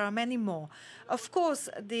 and there are many more. Of course,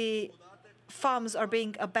 the farms are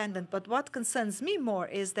being abandoned, but what concerns me more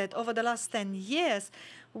is that over the last 10 years,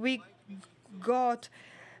 we got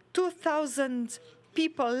 2,000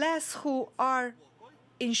 people less who are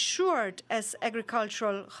insured as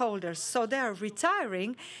agricultural holders. So they are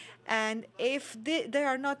retiring, and if they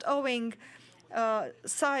are not owing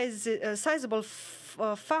sizable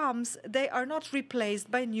farms, they are not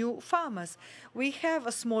replaced by new farmers. We have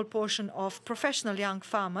a small portion of professional young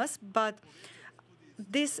farmers, but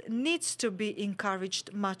this needs to be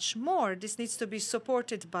encouraged much more. This needs to be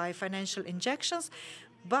supported by financial injections.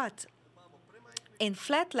 But in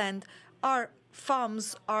flatland, our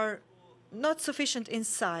farms are not sufficient in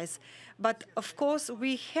size. But of course,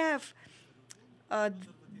 we have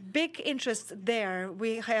big interest there.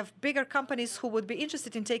 We have bigger companies who would be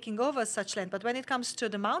interested in taking over such land. But when it comes to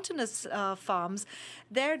the mountainous farms,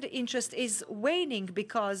 there the interest is waning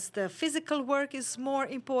because the physical work is more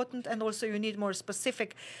important, and also you need more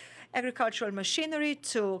specific agricultural machinery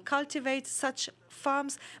to cultivate such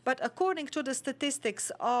farms. But according to the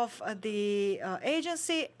statistics of the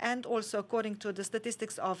agency, and also according to the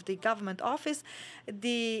statistics of the government office,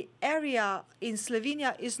 the area in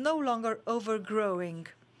Slovenia is no longer overgrowing.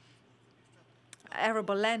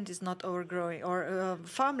 Arable land is not overgrowing, or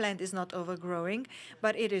farmland is not overgrowing,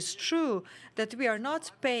 but it is true that we are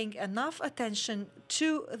not paying enough attention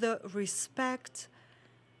to the respect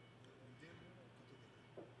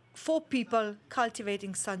for people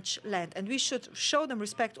cultivating such land, and we should show them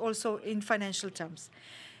respect also in financial terms.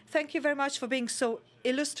 Thank you very much for being so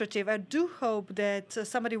illustrative. I do hope that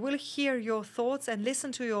somebody will hear your thoughts and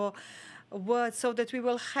listen to your words, so that we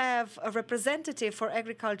will have a representative for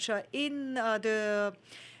agriculture in the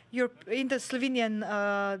Slovenian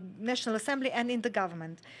National Assembly and in the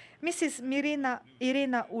government. Mrs.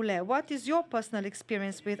 Irena Ule, what is your personal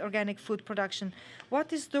experience with organic food production?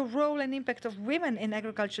 What is the role and impact of women in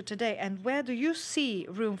agriculture today, and where do you see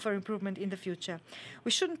room for improvement in the future?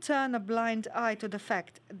 We shouldn't turn a blind eye to the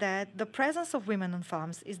fact that the presence of women on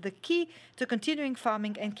farms is the key to continuing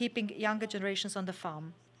farming and keeping younger generations on the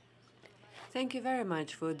farm. Thank you very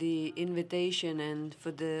much for the invitation and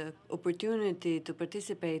for the opportunity to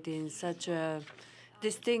participate in such a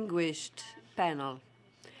distinguished panel.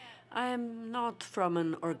 I am not from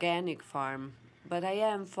an organic farm, but I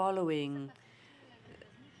am following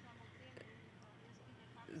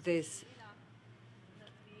this,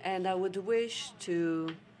 and I would wish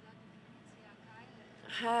to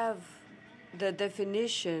have the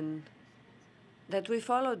definition that we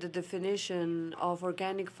follow the definition of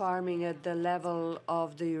organic farming at the level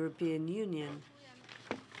of the European Union.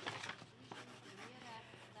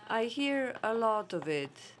 I hear a lot of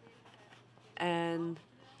it, and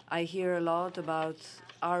I hear a lot about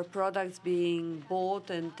our products being bought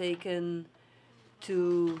and taken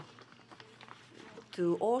to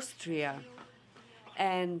Austria.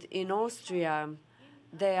 And in Austria,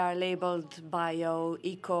 they are labeled bio,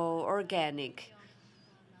 eco, organic.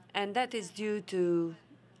 And that is due to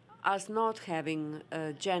us not having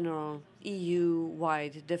a general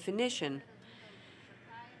EU-wide definition.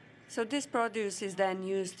 So this produce is then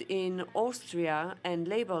used in Austria and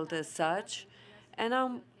labeled as such, and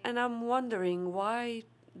I'm wondering, why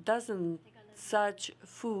doesn't such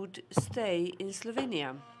food stay in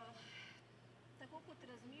Slovenia?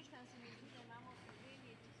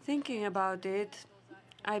 Thinking about it,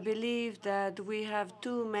 I believe that we have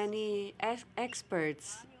too many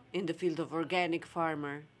experts in the field of organic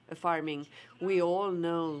farming. We all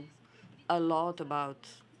know a lot about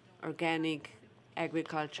organic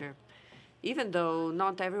agriculture. Even though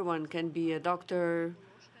not everyone can be a doctor,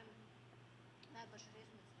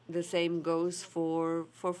 the same goes for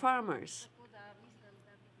farmers.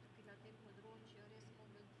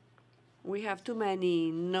 We have too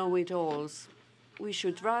many know-it-alls. We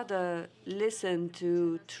should rather listen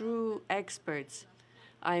to true experts.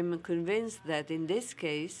 I'm convinced that in this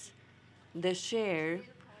case, the share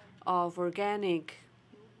of organic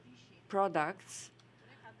products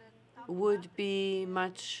would be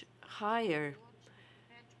much higher.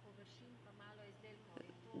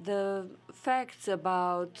 The facts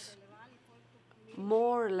about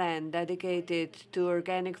more land dedicated to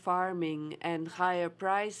organic farming and higher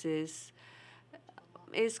prices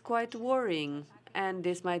is quite worrying, and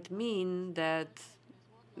this might mean that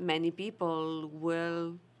many people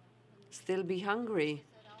will still be hungry.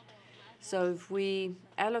 So if we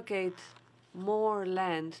allocate more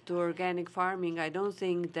land to organic farming, I don't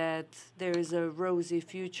think that there is a rosy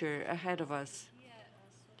future ahead of us.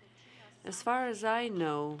 As far as I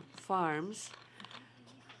know,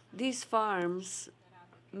 these farms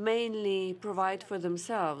mainly provide for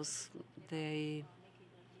themselves. They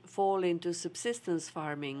fall into subsistence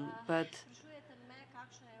farming, but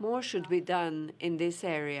more should be done in this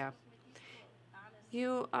area.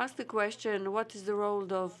 You asked the question, what is the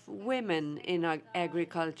role of women in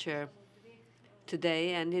agriculture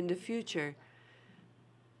today and in the future?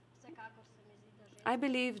 I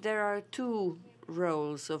believe there are two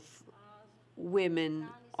roles of women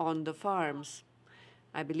on the farms.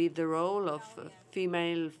 I believe the role of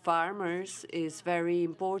female farmers is very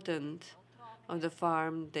important on the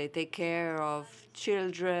farm. They take care of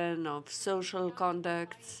children, of social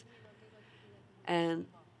contacts, and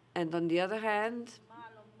on the other hand,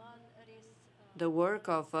 the work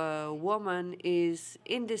of a woman is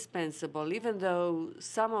indispensable, even though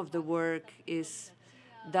some of the work is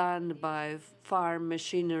done by farm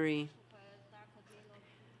machinery.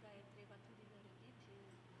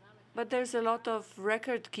 But there's a lot of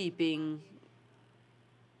record keeping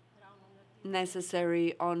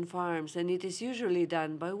necessary on farms, and it is usually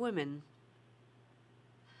done by women.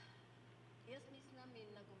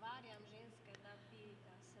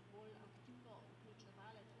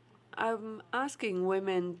 I'm asking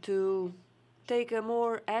women to take a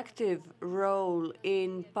more active role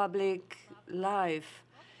in public life.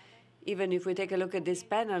 Even if we take a look at this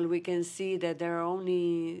panel, we can see that there are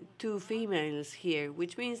only 2 females here,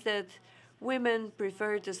 which means that women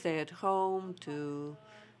prefer to stay at home, to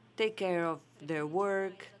take care of their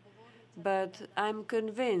work. But I'm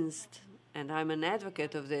convinced, and I'm an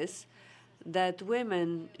advocate of this, that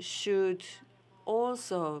women should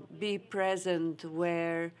also be present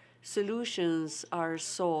where solutions are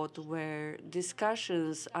sought, where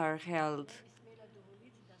discussions are held.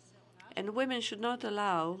 And women should not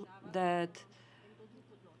allow that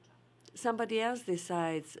somebody else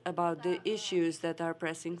decides about the issues that are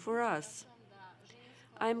pressing for us.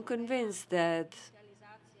 I'm convinced that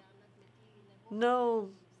no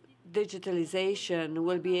digitalization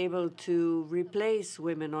will be able to replace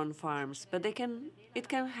women on farms, but it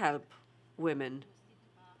can help women,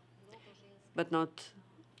 but not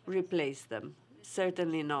replace them.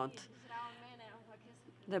 Certainly not.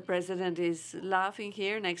 The president is laughing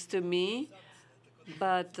here next to me,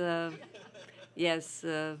 but yes,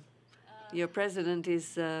 your president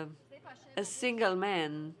is a single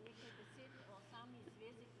man.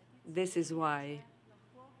 This is why.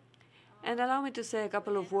 And allow me to say a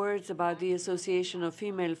couple of words about the Association of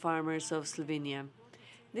Female Farmers of Slovenia.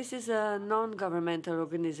 This is a non-governmental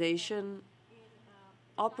organization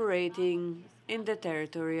operating in the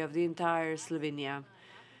territory of the entire Slovenia.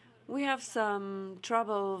 We have some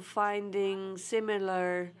trouble finding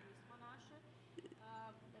similar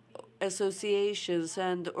associations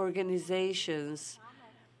and organizations.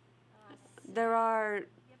 There are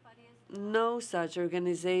no such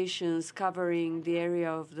organizations covering the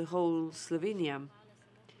area of the whole Slovenia.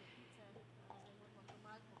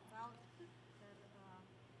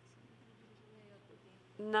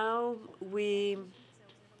 Now we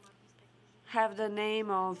have the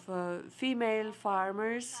name of female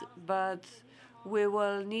farmers, but we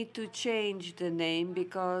will need to change the name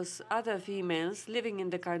because other females living in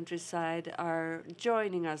the countryside are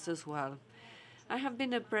joining us as well. I have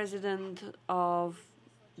been a president of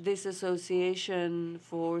this association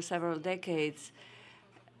for several decades,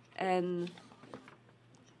 and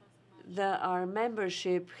our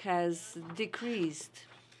membership has decreased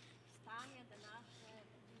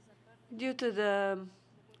due to the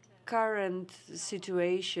current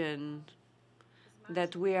situation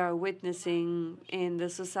that we are witnessing in the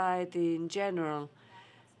society in general,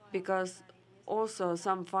 because Also,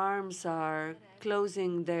 some farms are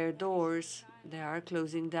closing their doors. They are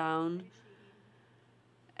closing down.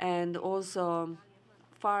 And also,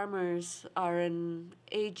 farmers are an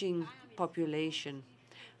aging population.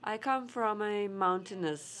 I come from a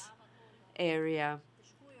mountainous area,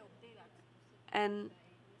 and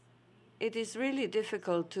it is really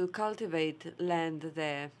difficult to cultivate land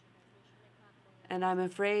there. And I'm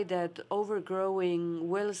afraid that overgrowing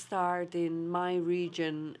will start in my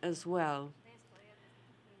region as well.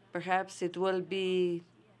 Perhaps it will be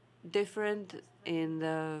different in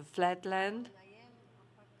the flatland,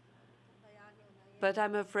 but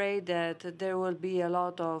I'm afraid that there will be a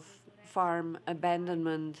lot of farm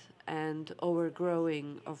abandonment and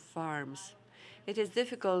overgrowing of farms. It is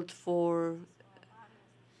difficult for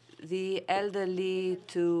the elderly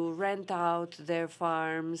to rent out their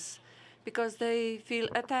farms because they feel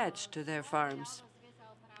attached to their farms.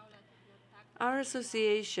 Our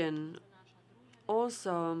association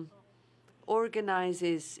also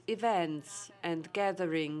organizes events and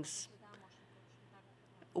gatherings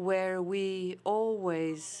where we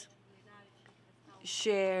always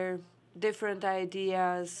share different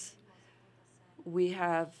ideas. We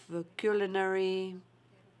have culinary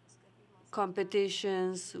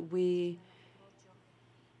competitions. We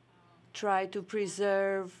try to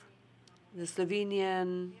preserve the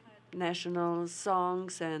Slovenian national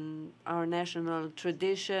songs and our national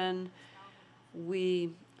tradition.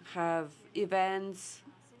 We have events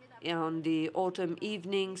on the autumn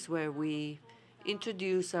evenings where we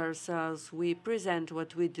introduce ourselves, we present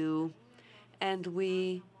what we do, and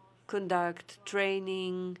we conduct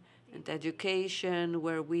training and education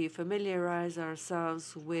where we familiarize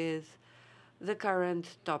ourselves with the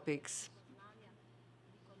current topics.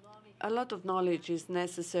 A lot of knowledge is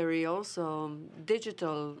necessary, also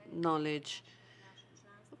digital knowledge,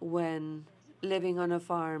 when living on a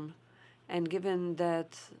farm. And given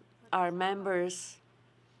that our members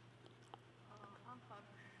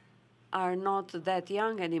are not that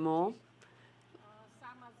young anymore,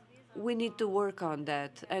 we need to work on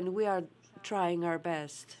that, and we are trying our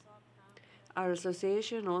best. Our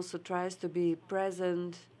association also tries to be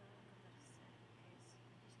present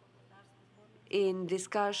in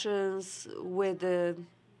discussions with the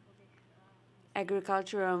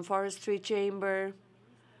Agriculture and Forestry Chamber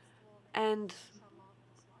and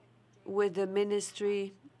with the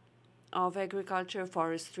Ministry of Agriculture,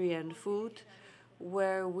 Forestry and Food,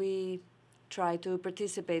 where we try to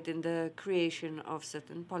participate in the creation of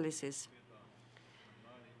certain policies.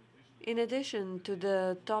 In addition to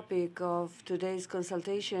the topic of today's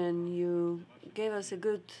consultation, you gave us a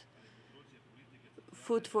good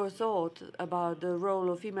food for thought about the role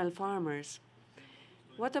of female farmers.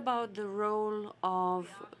 What about the role of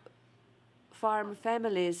farm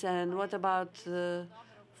families, and what about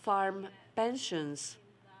farm pensions?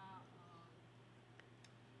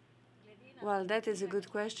 Well, that is a good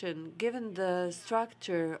question. Given the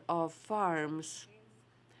structure of farms,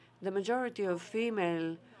 the majority of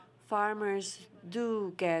female farmers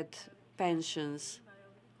do get pensions.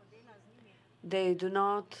 They do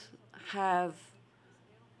not have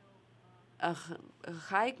a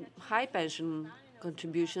high pension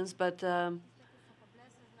contributions, but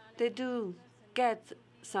they do get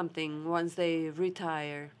something once they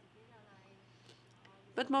retire.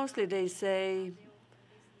 But mostly they say,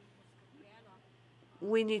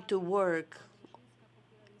 we need to work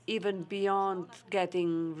even beyond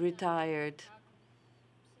getting retired.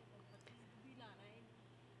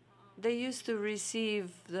 They used to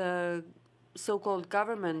receive the so-called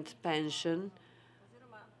government pension,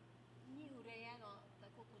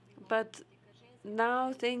 but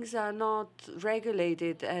now things are not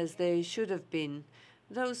regulated as they should have been.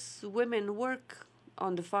 Those women work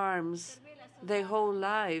on the farms their whole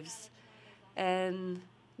lives, and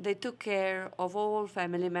they took care of all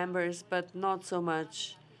family members, but not so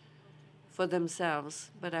much for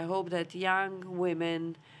themselves. But I hope that young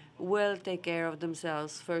women will take care of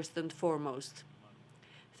themselves first and foremost.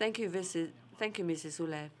 Thank you, Mrs.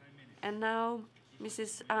 Ule. And now,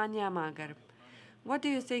 Mrs. Anja Magar. What do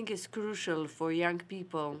you think is crucial for young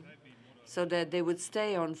people so that they would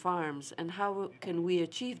stay on farms, and how can we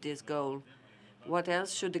achieve this goal? What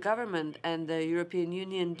else should the government and the European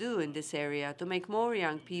Union do in this area to make more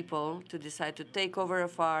young people to decide to take over a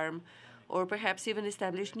farm or perhaps even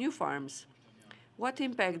establish new farms? What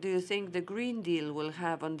impact do you think the Green Deal will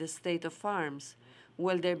have on the state of farms?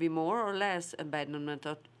 Will there be more or less abandonment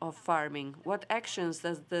of farming? What actions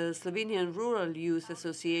does the Slovenian Rural Youth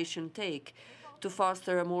Association take to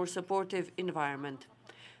foster a more supportive environment?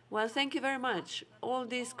 Well, thank you very much. All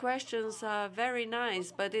these questions are very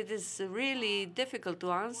nice, but it is really difficult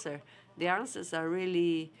to answer. The answers are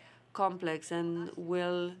really complex and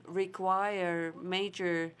will require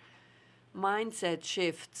major mindset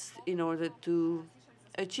shifts in order to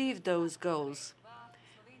achieve those goals.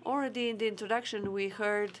 Already in the introduction, we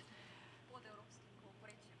heard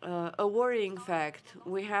a worrying fact.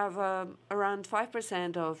 We have around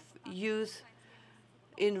 5% of youth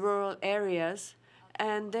in rural areas,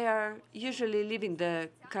 and they are usually leaving the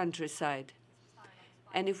countryside.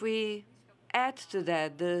 And if we add to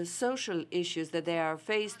that the social issues that they are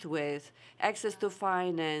faced with, access to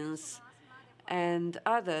finance and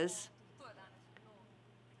others,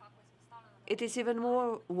 it is even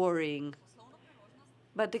more worrying.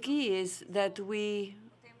 But the key is that we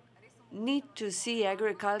need to see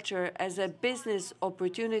agriculture as a business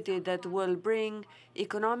opportunity that will bring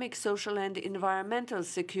economic, social, and environmental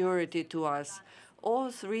security to us.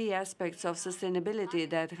 All three aspects of sustainability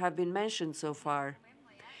that have been mentioned so far.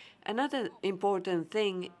 Another important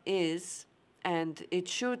thing is, and it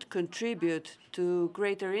should contribute to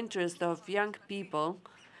greater interest of young people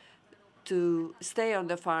to stay on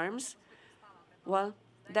the farms, well,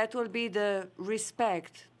 that will be the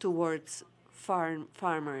respect towards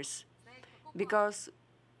farmers, because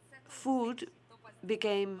food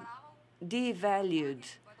became devalued.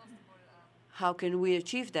 How can we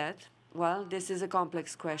achieve that? Well, this is a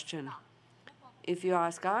complex question. If you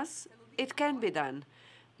ask us, it can be done,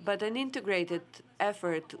 but an integrated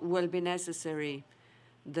effort will be necessary.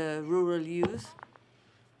 The rural youth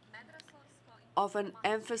often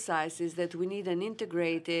emphasizes that we need an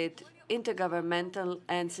integrated, intergovernmental,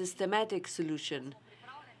 and systematic solution.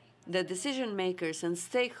 The decision makers and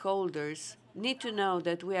stakeholders need to know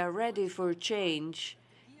that we are ready for change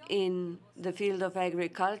in the field of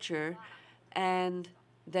agriculture and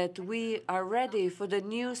that we are ready for the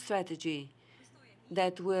new strategy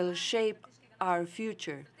that will shape our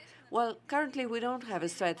future. Well, currently we don't have a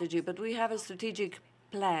strategy, but we have a strategic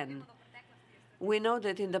plan. We know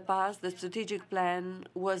that in the past the strategic plan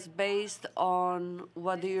was based on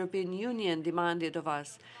what the European Union demanded of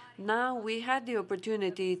us. Now we had the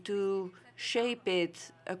opportunity to shape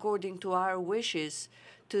it according to our wishes,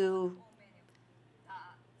 to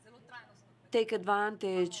take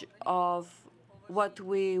advantage of what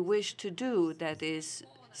we wish to do, that is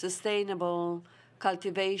sustainable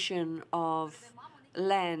cultivation of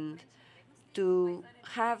land, to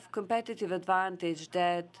have competitive advantage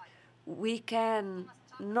that we can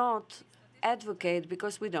not advocate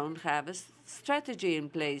because we don't have a strategy in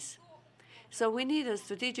place. So we need a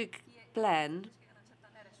strategic plan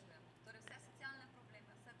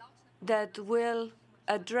that will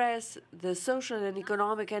address the social and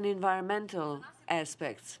economic and environmental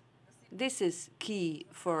aspects. This is key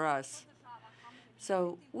for us.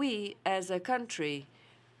 So we, as a country,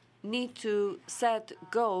 need to set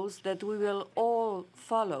goals that we will all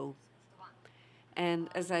follow. And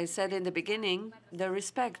as I said in the beginning, the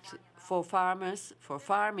respect for farmers, for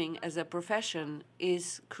farming as a profession,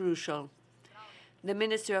 is crucial. The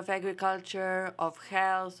Ministry of Agriculture, of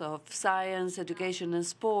Health, of Science, Education and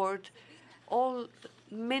Sport, all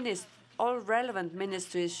relevant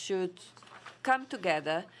ministries should come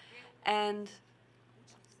together and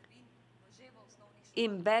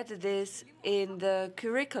embed this in the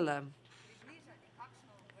curriculum.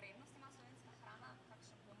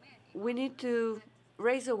 We need to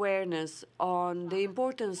raise awareness on the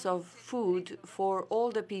importance of food for all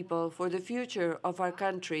the people, for the future of our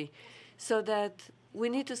country, so that we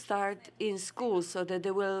need to start in schools so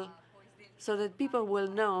that people will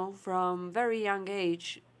know from very young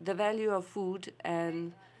age the value of food,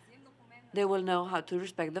 and they will know how to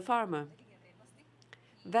respect the farmer.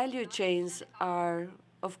 Value chains are,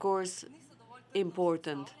 of course,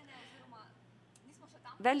 important.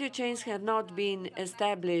 Value chains have not been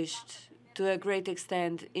established to a great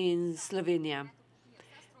extent in Slovenia,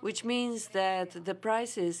 which means that the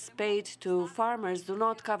prices paid to farmers do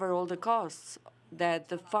not cover all the costs that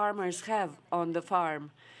the farmers have on the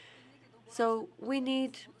farm. So we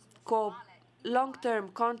need long-term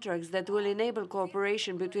contracts that will enable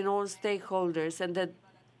cooperation between all stakeholders, and that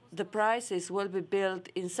the prices will be built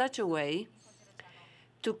in such a way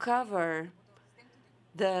to cover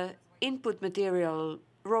the input material,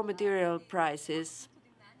 raw material prices.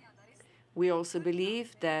 We also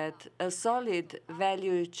believe that a solid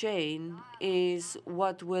value chain is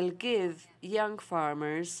what will give young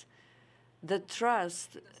farmers the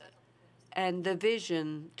trust and the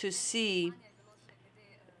vision to see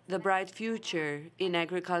the bright future in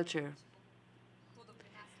agriculture.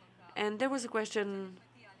 And there was a question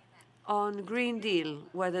on Green Deal,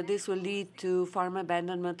 whether this will lead to farm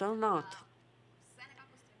abandonment or not.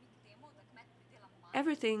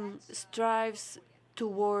 Everything strives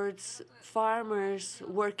towards farmers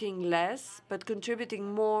working less, but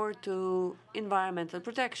contributing more to environmental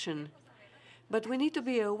protection. But we need to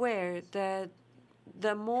be aware that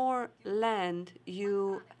the more land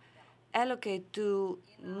you allocate to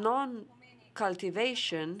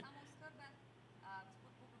non-cultivation,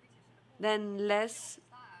 then less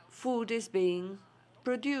food is being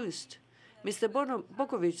produced. Mr.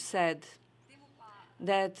 Bogovič said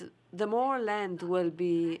that the more land will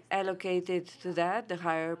be allocated to that, the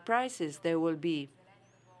higher prices there will be.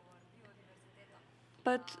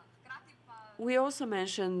 But we also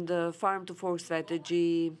mentioned the farm-to-fork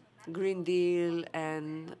strategy, Green Deal,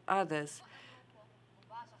 and others.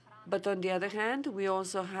 But on the other hand, we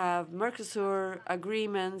also have Mercosur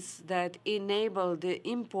agreements that enable the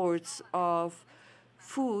imports of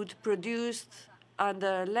food produced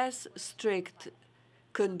under less strict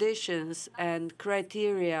conditions and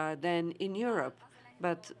criteria than in Europe.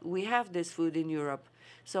 But we have this food in Europe.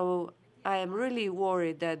 So I am really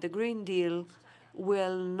worried that the Green Deal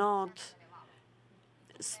will not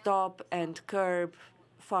stop and curb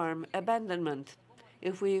farm abandonment.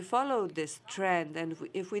 If we follow this trend and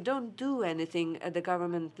if we don't do anything at the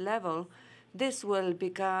government level, this will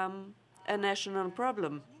become a national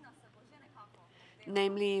problem.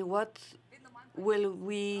 Namely, what will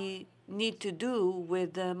we need to do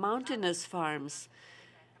with the mountainous farms?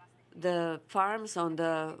 The farms on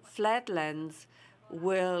the flatlands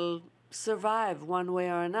will survive one way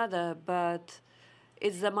or another, but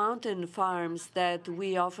it's the mountain farms that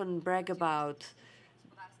we often brag about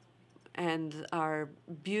and our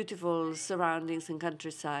beautiful surroundings and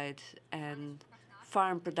countryside and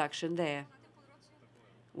farm production there,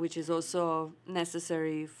 which is also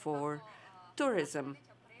necessary for tourism.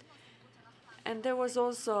 And there was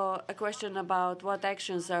also a question about what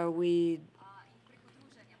actions are we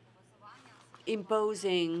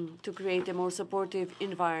imposing to create a more supportive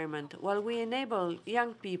environment. Well, we enable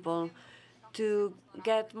young people to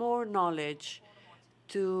get more knowledge,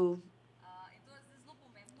 to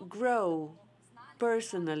grow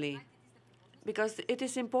personally, because it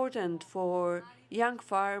is important for young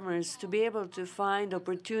farmers to be able to find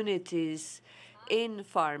opportunities in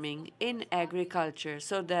farming, in agriculture,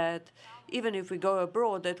 so that even if we go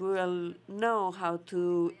abroad, that we will know how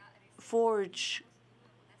to forge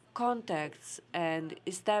contacts and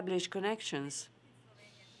establish connections.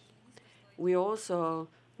 We also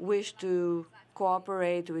wish to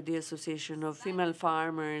cooperate with the Association of Female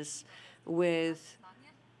Farmers, with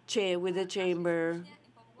the Chamber,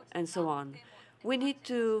 and so on. We need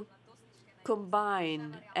to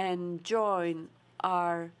combine and join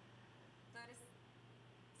our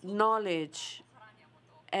knowledge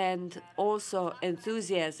and also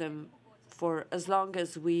enthusiasm for as long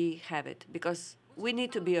as we have it, because we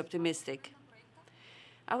need to be optimistic.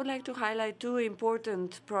 I would like to highlight two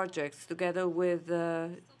important projects. Together with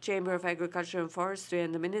the Chamber of Agriculture and Forestry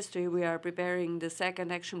and the Ministry, we are preparing the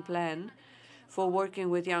second action plan for working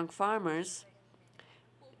with young farmers,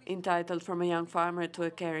 entitled From a Young Farmer to a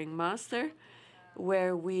Caring Master,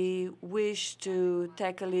 where we wish to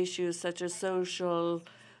tackle issues such as social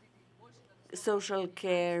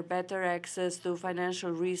care, better access to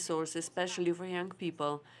financial resources, especially for young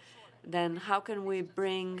people. Then how can we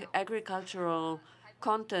bring agricultural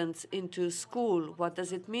contents into school? What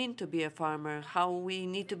does it mean to be a farmer? How we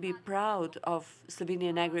need to be proud of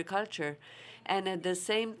Slovenian agriculture, and at the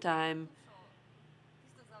same time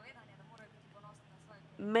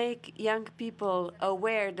make young people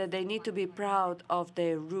aware that they need to be proud of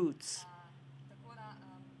their roots.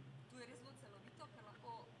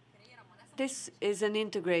 This is an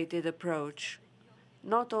integrated approach,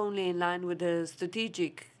 not only in line with the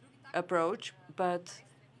strategic approach, but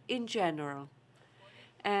in general.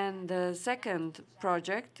 And the second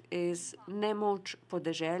project is Nemoč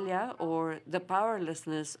podeželja, or the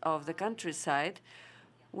powerlessness of the countryside,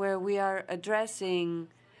 where we are addressing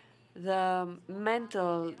the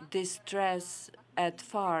mental distress at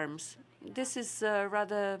farms. This is a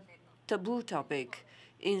rather taboo topic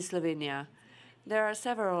in Slovenia. There are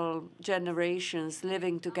several generations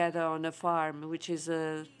living together on a farm, which is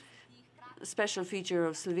a special feature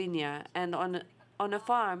of Slovenia. And on a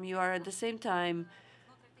farm, you are at the same time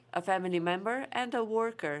a family member and a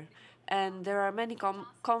worker. And there are many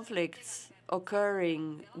conflicts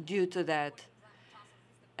occurring due to that.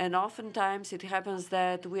 And oftentimes it happens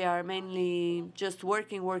that we are mainly just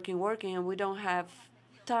working, and we don't have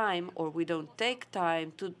time or we don't take time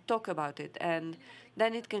to talk about it. And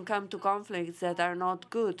then it can come to conflicts that are not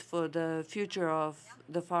good for the future of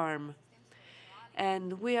the farm.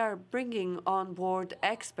 And we are bringing on board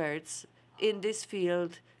experts in this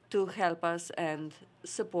field to help us and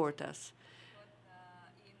support us.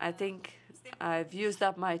 I think I've used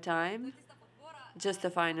up my time. Just a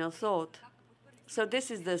final thought. So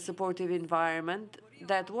this is the supportive environment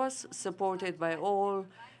that was supported by all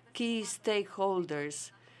key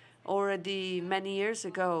stakeholders already many years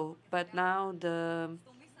ago, but now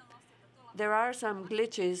there are some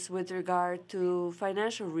glitches with regard to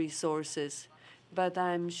financial resources, but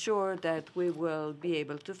I'm sure that we will be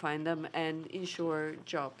able to find them and ensure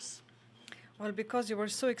jobs. Well, because you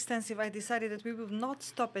were so extensive, I decided that we will not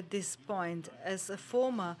stop at this point. As a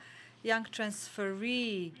former young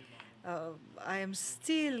transferee, I am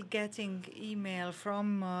still getting email from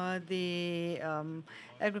the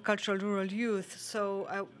agricultural rural youth. So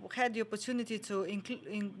I had the opportunity to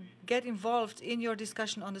get involved in your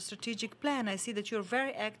discussion on the strategic plan. I see that you're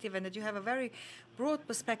very active and that you have a very broad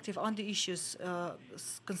perspective on the issues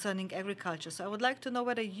concerning agriculture. So I would like to know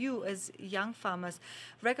whether you, as young farmers,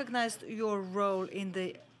 recognized your role in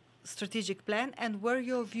the strategic plan and were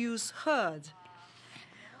your views heard?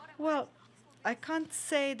 Well, I can't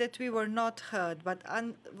say that we were not heard, but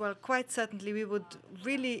well, quite certainly we would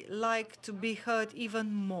really like to be heard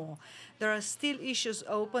even more. There are still issues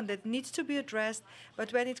open that need to be addressed,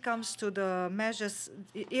 but when it comes to the measures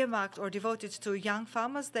earmarked or devoted to young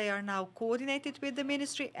farmers, they are now coordinated with the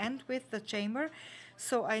ministry and with the chamber.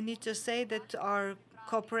 So I need to say that our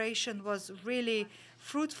cooperation was really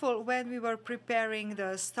fruitful when we were preparing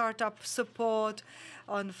the startup support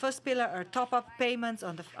on the first pillar, or top-up payments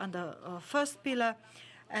on the first pillar,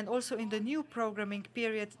 and also in the new programming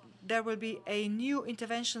period, there will be a new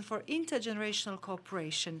intervention for intergenerational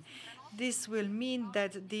cooperation. This will mean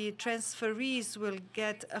that the transferees will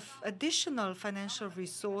get additional financial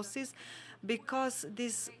resources because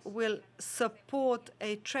this will support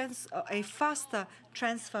a faster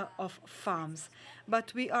transfer of farms.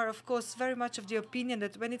 But we are, of course, very much of the opinion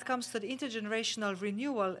that when it comes to the intergenerational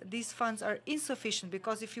renewal, these funds are insufficient,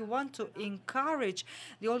 because if you want to encourage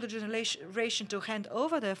the older generation to hand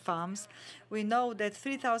over their farms, we know that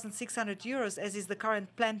 3,600 euros, as is the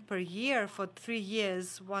current plan per year for 3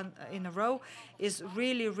 years, one in a row, is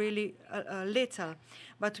really, really little.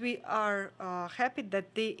 But we are happy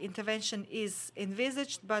that the intervention is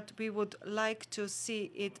envisaged, but we would like to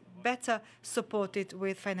see it better supported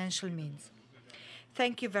with financial means.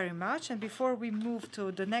 Thank you very much. And before we move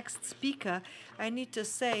to the next speaker, I need to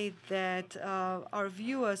say that our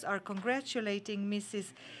viewers are congratulating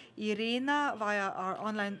Mrs. Irena via our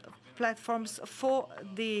online platforms for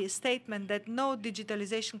the statement that no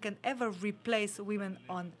digitalization can ever replace women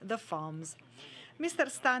on the farms. Mr.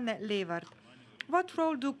 Stane Levart, what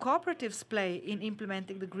role do cooperatives play in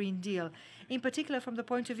implementing the Green Deal, in particular from the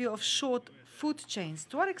point of view of short food chains?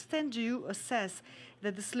 To what extent do you assess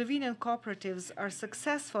that the Slovenian cooperatives are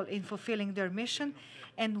successful in fulfilling their mission,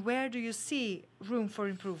 and where do you see room for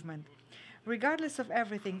improvement? Regardless of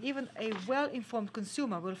everything, even a well-informed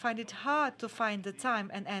consumer will find it hard to find the time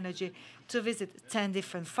and energy to visit 10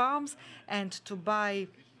 different farms and to buy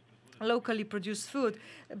locally produced food,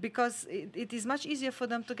 because it is much easier for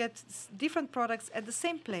them to get different products at the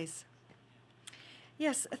same place.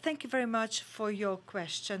 Yes, thank you very much for your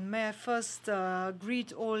question. May I first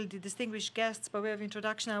greet all the distinguished guests by way of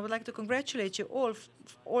introduction. I would like to congratulate you all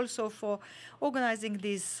also for organizing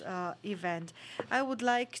this event. I would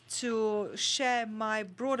like to share my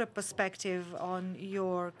broader perspective on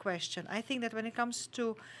your question. I think that when it comes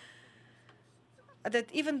to that,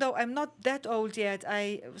 even though I'm not that old yet,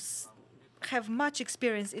 I have much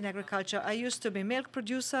experience in agriculture. I used to be a milk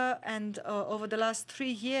producer, and over the last 3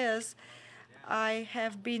 years, I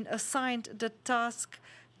have been assigned the task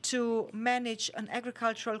to manage an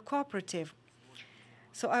agricultural cooperative.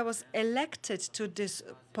 So I was elected to this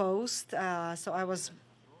post, so I was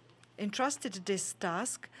entrusted this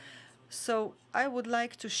task. So I would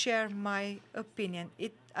like to share my opinion.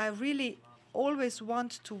 I really always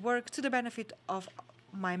want to work to the benefit of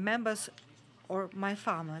my members or my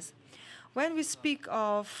farmers. When we speak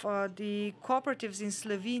of the cooperatives in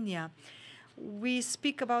Slovenia, we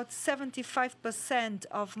speak about 75%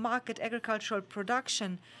 of market agricultural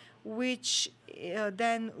production, which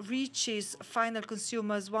then reaches final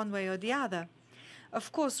consumers one way or the other.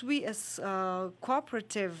 Of course, we as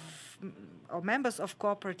cooperative or members of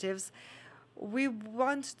cooperatives, we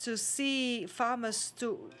want to see farmers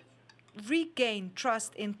to regain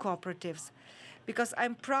trust in cooperatives, because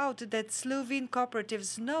I'm proud that Slovene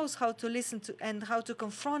cooperatives knows how to listen to and how to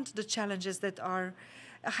confront the challenges that are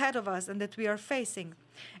ahead of us and that we are facing.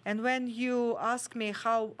 And when you ask me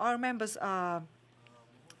how our members are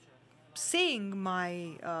seeing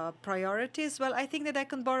my priorities, well, I think that I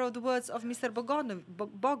can borrow the words of Mr.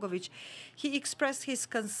 Bogovič. He expressed his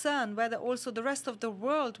concern whether also the rest of the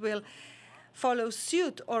world will follow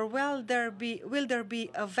suit, or will there be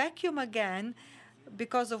a vacuum again,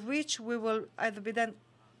 because of which we will either be then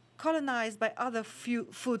colonized by other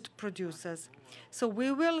food producers. So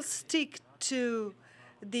we will stick to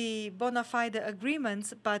the bona fide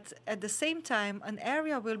agreements, but at the same time an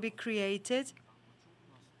area will be created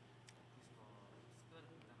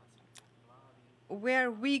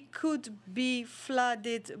where we could be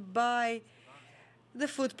flooded by the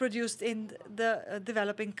food produced in the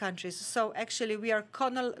developing countries. So actually we are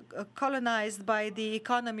colonized by the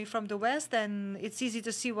economy from the West, and it's easy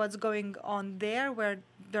to see what's going on there, where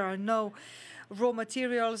there are no raw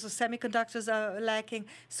materials, or semiconductors are lacking.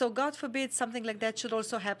 So God forbid something like that should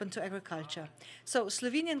also happen to agriculture. So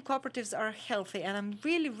Slovenian cooperatives are healthy, and I'm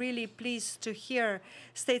really, really pleased to hear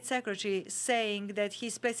State Secretary saying that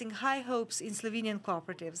he's placing high hopes in Slovenian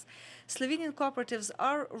cooperatives. Slovenian cooperatives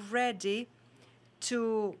are ready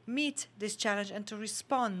to meet this challenge and to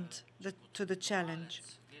respond to the challenge.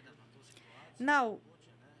 Now,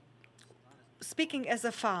 speaking as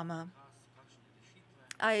a farmer,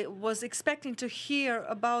 I was expecting to hear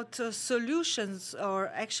about solutions,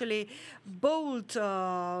 or actually bold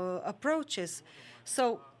approaches.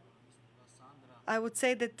 So I would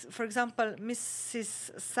say that, for example,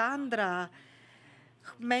 Mrs. Sandra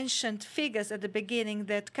mentioned figures at the beginning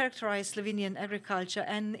that characterize Slovenian agriculture,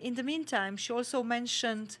 and in the meantime she also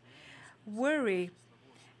mentioned worry,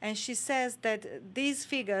 and she says that these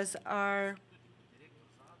figures are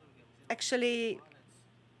actually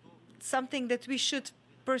something that we should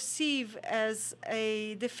perceive as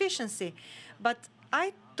a deficiency. But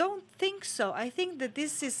I don't think so. I think that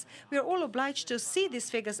we are all obliged to see these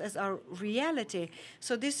figures as our reality.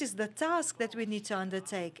 So this is the task that we need to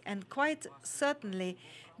undertake. And quite certainly,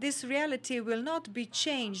 this reality will not be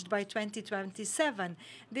changed by 2027.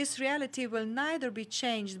 This reality will neither be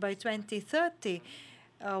changed by 2030,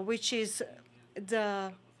 which is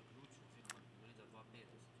the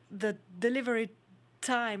delivery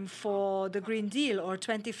time for the Green Deal, or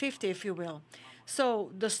 2050, if you will. So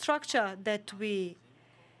the structure that we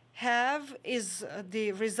have is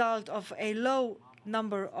the result of a low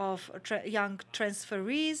number of young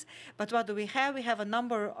transferees. But what do we have? We have a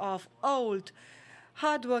number of old,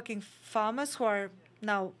 hard-working farmers who are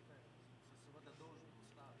now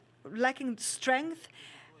lacking strength.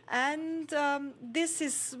 And this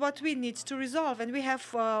is what we need to resolve. And we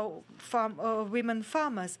have women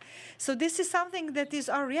farmers. So this is something that is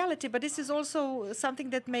our reality, but this is also something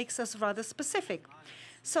that makes us rather specific.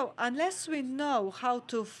 So unless we know how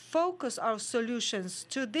to focus our solutions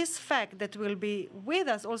to this fact that will be with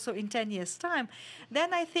us also in 10 years' time,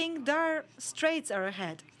 then I think dire straits are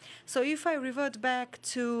ahead. So if I revert back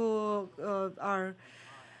to our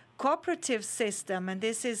cooperative system, and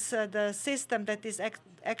this is the system that is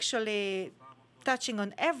actually touching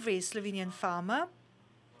on every Slovenian farmer,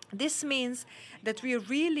 this means that we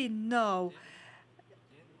really know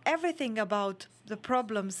everything about the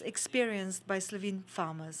problems experienced by Slovene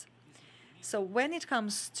farmers. So when it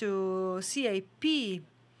comes to CAP,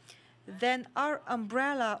 then our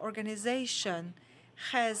umbrella organization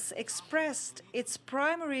has expressed its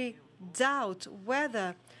primary doubt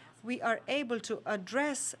whether we are able to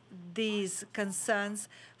address these concerns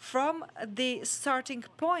from the starting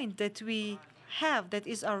point that we have, that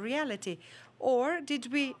is our reality. Or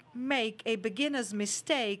did we make a beginner's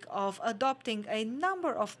mistake of adopting a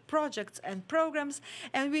number of projects and programs,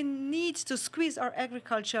 and we need to squeeze our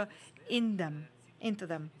agriculture into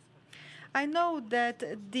them? I know that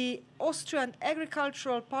the Austrian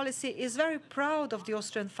agricultural policy is very proud of the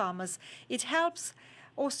Austrian farmers. It helps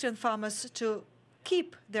Austrian farmers to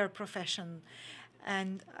keep their profession.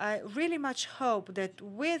 And I really much hope that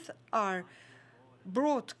with our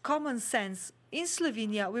broad common sense in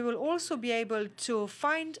Slovenia, we will also be able to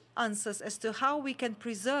find answers as to how we can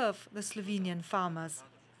preserve the Slovenian farmers.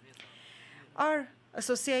 Our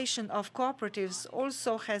Association of Cooperatives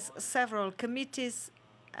also has several committees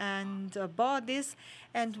and bodies,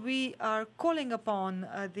 and we are calling upon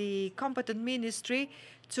the competent ministry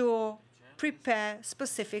to prepare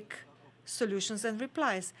specific solutions and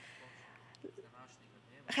replies.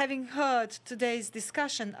 Having heard today's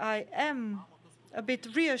discussion, I am a bit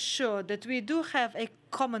reassured that we do have a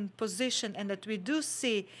common position and that we do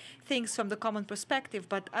see things from the common perspective.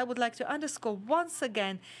 But I would like to underscore once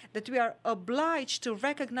again that we are obliged to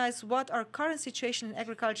recognize what our current situation in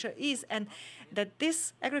agriculture is, and that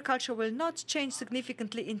this agriculture will not change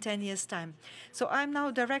significantly in 10 years' time. So I'm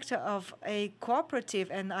now director of a cooperative,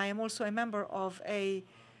 and I am also a member of a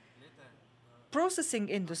processing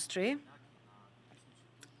industry.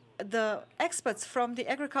 The experts from the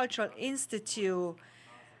Agricultural Institute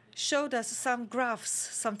showed us some graphs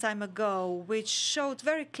some time ago which showed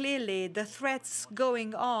very clearly the threats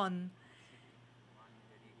going on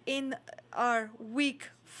in our weak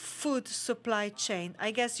food supply chain.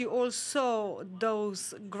 I guess you all saw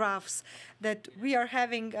those graphs, that we are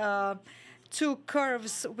having two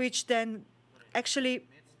curves which then actually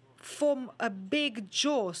form a big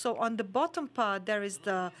jaw. So on the bottom part there is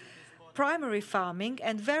the primary farming,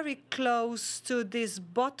 and very close to this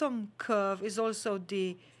bottom curve is also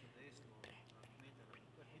the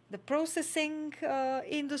processing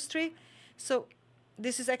industry. So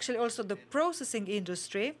this is actually also the processing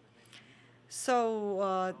industry.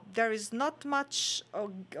 So there is not much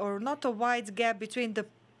or not a wide gap between the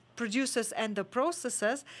producers and the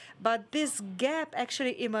processors, but this gap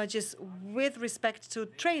actually emerges with respect to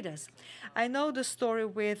traders. I know the story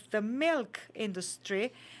with the milk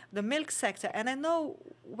industry, the milk sector, and I know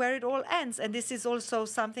where it all ends. And this is also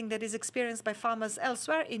something that is experienced by farmers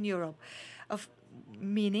elsewhere in Europe,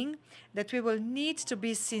 meaning that we will need to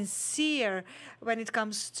be sincere when it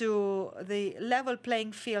comes to the level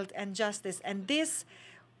playing field and justice. And this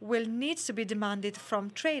will need to be demanded from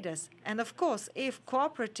traders. And of course, if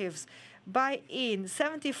cooperatives buy in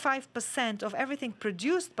 75% of everything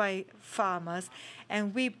produced by farmers,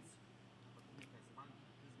 and we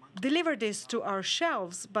deliver this to our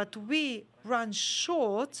shelves, but we run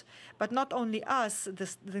short, but not only us, the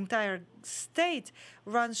entire state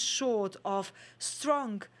runs short of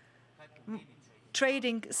strong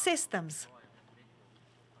trading systems.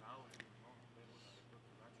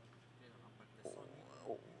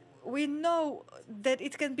 We know that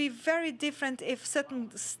it can be very different if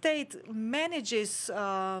certain state manages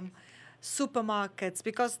supermarkets,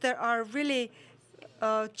 because there are really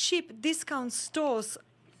cheap discount stores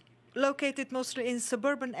located mostly in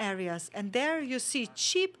suburban areas, and there you see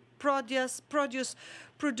cheap produce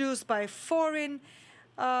produced by foreign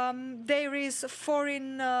dairies,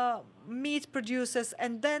 foreign meat producers,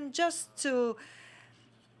 and then just to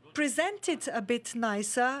present it a bit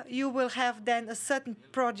nicer, you will have then a certain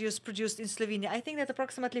produce produced in Slovenia. I think that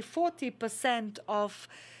approximately 40% of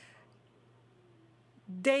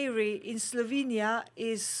dairy in Slovenia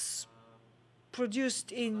is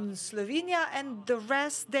produced in Slovenia, and the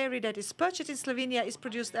rest dairy that is purchased in Slovenia is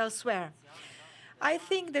produced elsewhere. I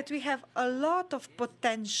think that we have a lot of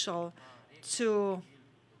potential to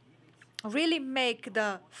really make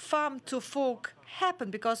the farm to fork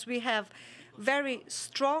happen, because we have very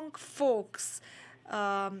strong folks,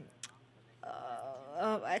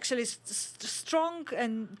 actually strong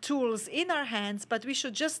and tools in our hands, but we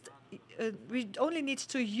should just, we only need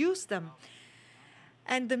to use them.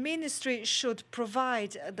 And the ministry should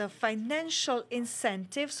provide the financial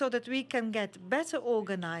incentive so that we can get better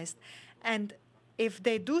organized. And if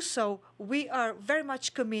they do so, we are very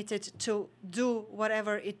much committed to do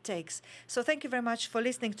whatever it takes. So thank you very much for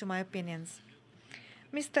listening to my opinions.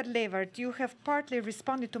 Mr. Levart, you have partly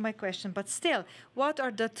responded to my question, but still, what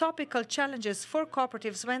are the topical challenges for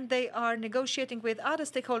cooperatives when they are negotiating with other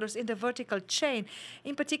stakeholders in the vertical chain,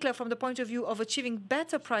 in particular from the point of view of achieving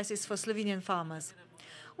better prices for Slovenian farmers?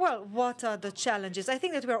 Well, what are the challenges? I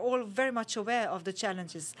think that we are all very much aware of the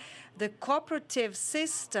challenges. The cooperative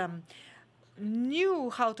system knew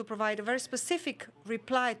how to provide a very specific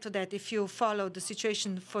reply to that if you followed the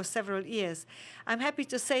situation for several years. I'm happy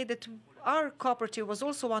to say that our cooperative was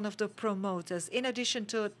also one of the promoters, in addition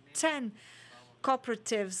to 10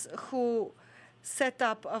 cooperatives who set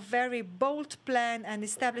up a very bold plan and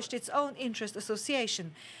established its own interest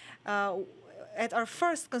association. At our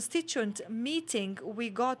first constituent meeting, we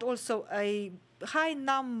got also a high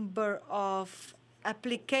number of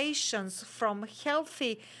applications from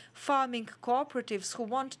healthy farming cooperatives who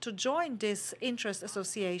want to join this interest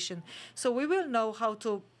association. So we will know how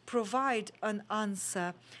to provide an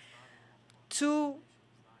answer to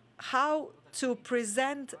how to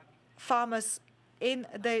present farmers in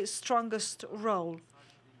the strongest role.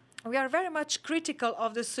 We are very much critical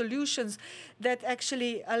of the solutions that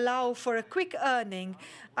actually allow for a quick earning,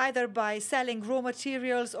 either by selling raw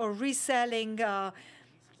materials or reselling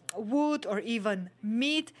wood or even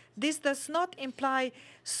meat. This does not imply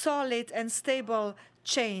solid and stable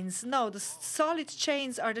chains. No, the solid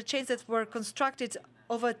chains are the chains that were constructed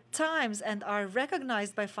over times and are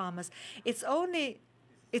recognized by farmers. It's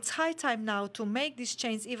high time now to make these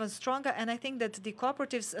chains even stronger, and I think that the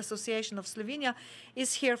Cooperatives Association of Slovenia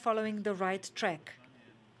is here following the right track.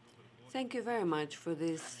 Thank you very much for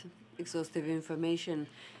this exhaustive information.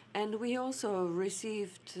 And we also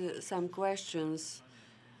received some questions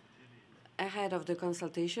ahead of the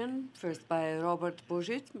consultation, first by Robert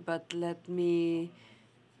Božič, but let me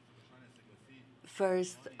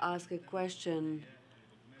first ask a question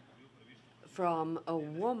from a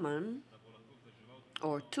woman,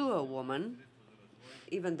 or to a woman,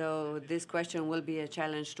 even though this question will be a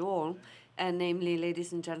challenge to all, and namely,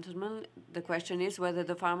 ladies and gentlemen, the question is whether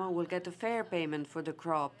the farmer will get a fair payment for the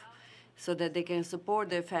crop so that they can support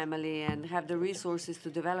their family and have the resources to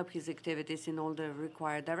develop his activities in all the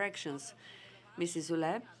required directions. Mrs.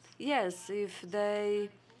 Ule? Yes, if they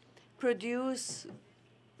produce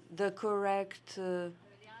the correct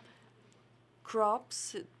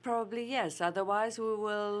crops, probably yes. Otherwise, we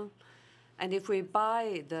will, and if we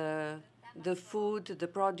buy the food, the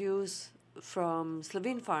produce from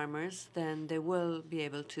Slovene farmers, then they will be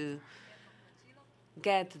able to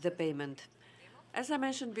get the payment. As I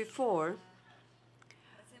mentioned before,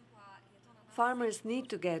 farmers need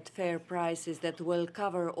to get fair prices that will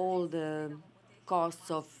cover all the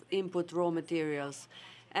costs of input raw materials.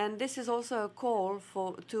 And this is also a call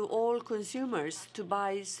to all consumers to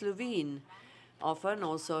buy Slovene. Often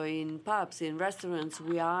also in pubs, in restaurants,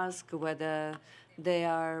 we ask whether they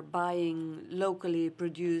are buying locally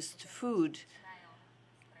produced food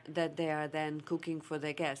that they are then cooking for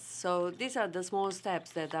their guests. So these are the small steps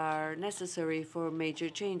that are necessary for major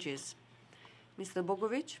changes. Mr.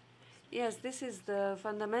 Bogovič? Yes, this is the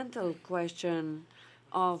fundamental question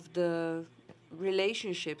of the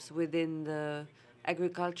relationships within the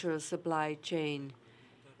agricultural supply chain.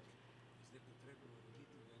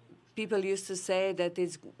 People used to say that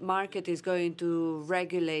its market is going to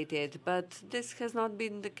regulate it, but this has not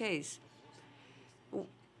been the case.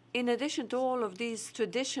 In addition to all of these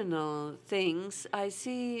traditional things, I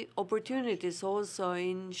see opportunities also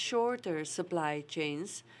in shorter supply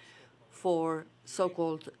chains for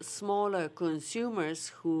so-called smaller consumers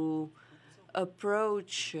who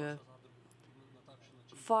approach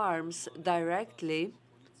farms directly.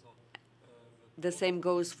 The same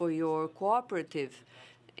goes for your cooperative.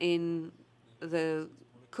 In the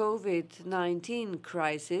COVID-19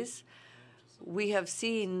 crisis, we have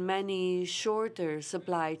seen many shorter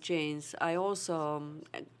supply chains. I also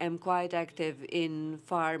am quite active in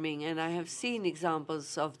farming, and I have seen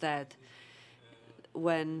examples of that.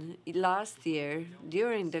 When last year,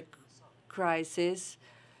 during the crisis,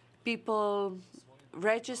 people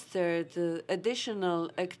registered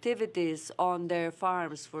additional activities on their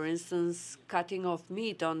farms, for instance, cutting off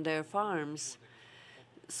meat on their farms,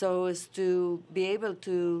 so as to be able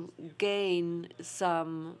to gain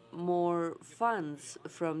some more funds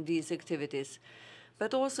from these activities.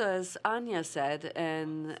 But also, as Anja said,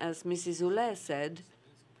 and as Mrs. Ule said,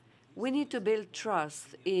 we need to build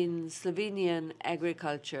trust in Slovenian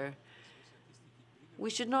agriculture. We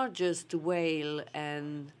should not just wail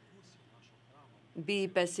and be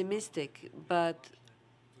pessimistic, but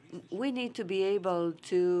we need to be able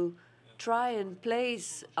to try and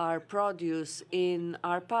place our produce in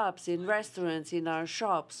our pubs, in restaurants, in our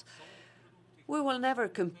shops. We will never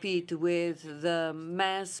compete with the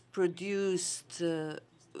mass-produced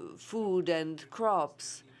food and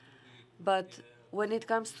crops. But when it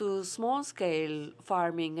comes to small-scale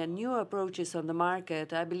farming and new approaches on the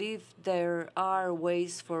market, I believe there are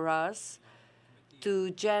ways for us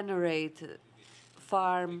to generate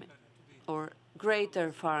farm or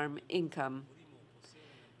greater farm income.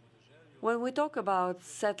 When we talk about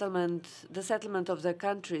settlement, the settlement of the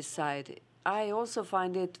countryside, I also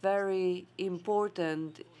find it very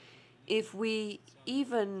important if we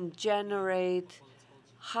even generate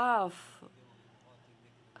half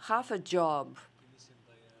a job,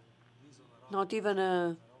 not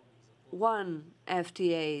even one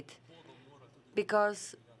FT8,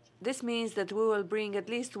 because this means that we will bring at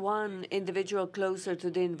least one individual closer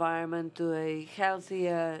to the environment, to a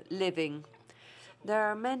healthier living. There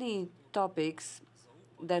are many topics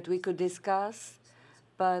that we could discuss,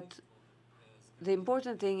 but the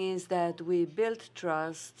important thing is that we build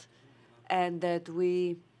trust and that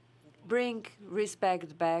we bring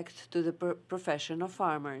respect back to the profession of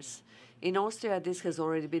farmers. In Austria, this has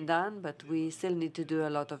already been done, but we still need to do a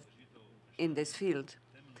lot in this field.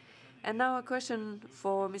 And now a question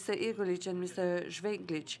for Mr. Irgolič and Mr.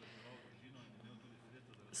 Žveglič.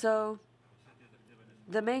 So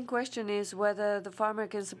The main question is whether the farmer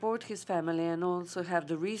can support his family and also have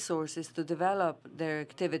the resources to develop their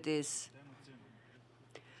activities.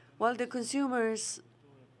 Well, the consumers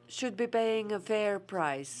should be paying a fair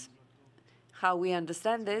price. How we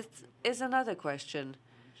understand it is another question.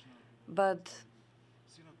 But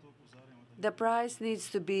the price needs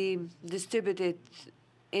to be distributed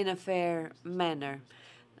in a fair manner.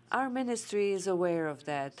 Our ministry is aware of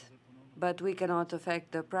that, but we cannot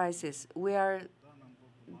affect the prices. We are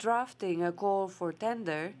drafting a call for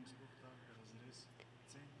tender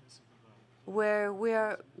where we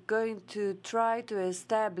are going to try to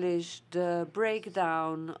establish the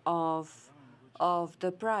breakdown of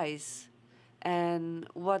the price and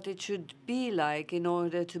what it should be like in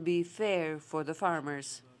order to be fair for the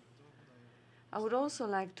farmers. I would also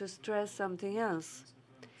like to stress something else.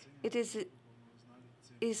 It is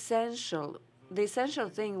essential. The essential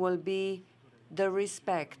thing will be the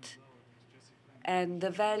respect and the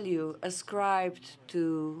value ascribed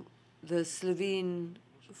to the Slovene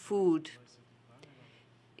food.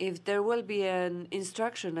 If there will be an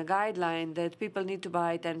instruction, a guideline that people need to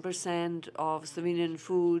buy 10% of Slovenian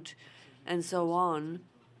food and so on,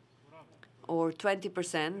 or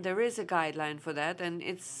 20%, there is a guideline for that, and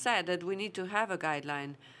it's sad that we need to have a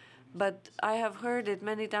guideline. But I have heard it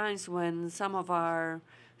many times when some of our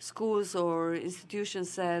schools or institutions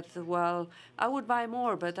said, well, I would buy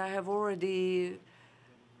more, but I have already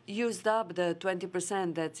used up the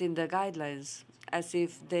 20% that's in the guidelines, as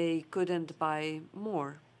if they couldn't buy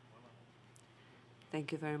more.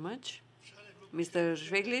 Thank you very much. Mr.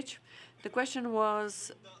 Žveglič, the question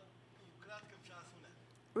was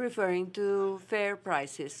referring to fair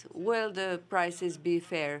prices. Will the prices be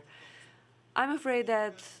fair? I'm afraid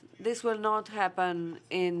that this will not happen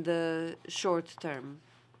in the short term.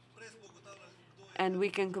 And we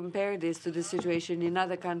can compare this to the situation in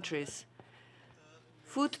other countries.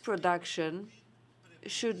 Food production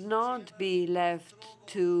should not be left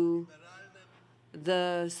to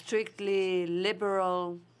the strictly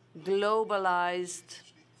liberal, globalized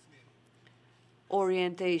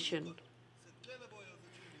orientation.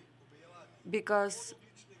 Because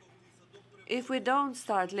if we don't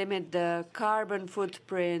start limit the carbon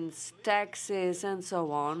footprints, taxes, and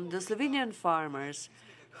so on, the Slovenian farmers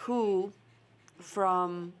who,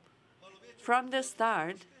 from the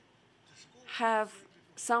start, have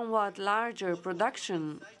somewhat larger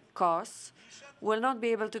production costs, will not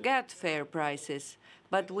be able to get fair prices.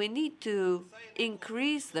 But we need to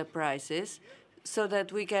increase the prices so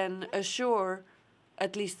that we can assure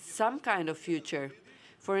at least some kind of future.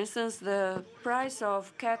 For instance, the price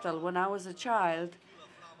of cattle when I was a child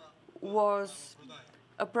was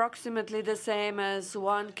approximately the same as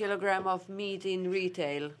 1 kilogram of meat in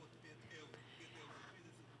retail.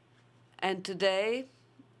 And today,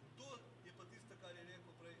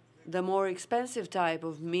 the more expensive type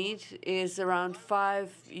of meat is around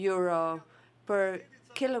 €5 per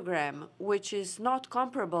kilogram, which is not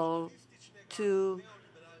comparable to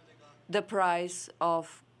the price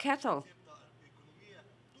of cattle.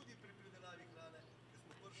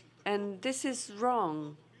 And this is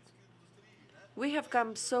wrong. We have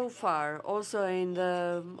come so far, also in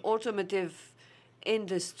the automotive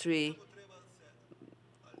industry,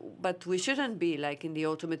 but we shouldn't be like in the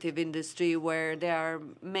automotive industry where they are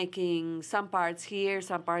making some parts here,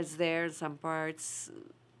 some parts there, some parts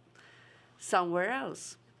somewhere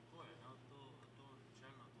else.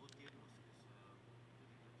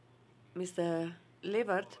 Mr.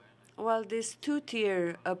 Levart, well, this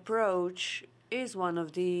two-tier approach is one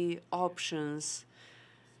of the options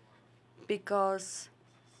because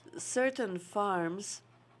certain farms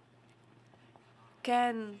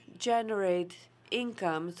can generate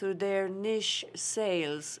income through their niche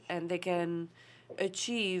sales and they can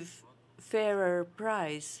achieve fairer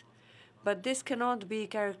price. But this cannot be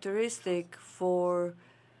characteristic for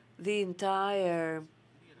the entire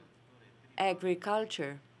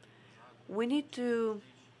agriculture. We need to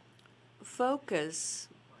focus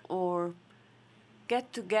or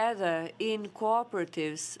get together in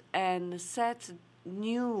cooperatives and set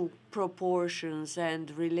new proportions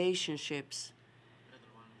and relationships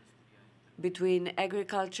between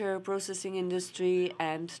agriculture, processing industry,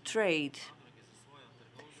 and trade.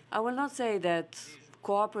 I will not say that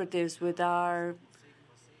cooperatives with our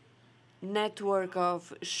network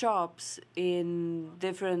of shops in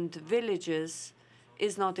different villages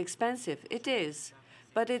is not expensive. It is.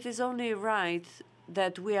 But it is only right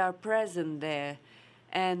that we are present there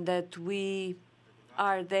and that we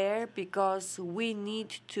are there because we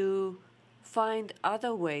need to find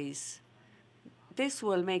other ways. This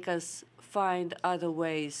will make us find other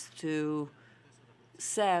ways to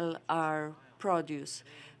sell our produce.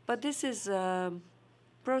 But this is a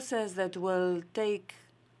process that will take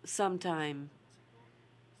some time.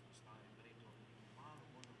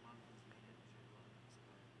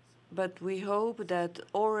 But we hope that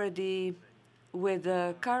already with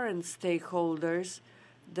the current stakeholders,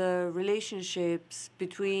 the relationships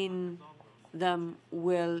between them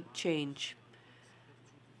will change.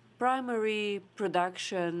 Primary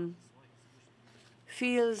production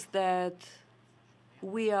feels that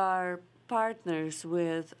we are partners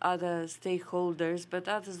with other stakeholders, but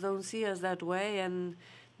others don't see us that way, and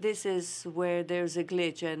this is where there's a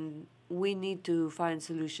glitch, and we need to find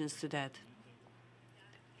solutions to that.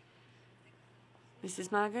 Mrs.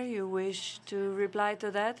 Mager, you wish to reply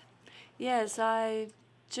to that? Yes, I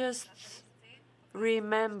just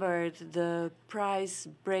remembered the price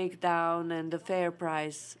breakdown and the fair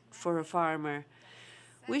price for a farmer.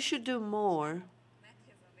 We should do more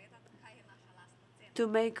to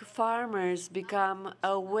make farmers become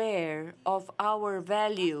aware of our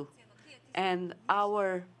value and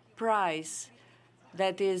our price,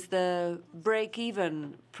 that is the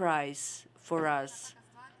break-even price for us.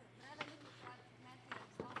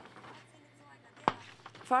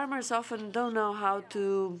 Farmers often don't know how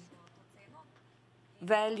to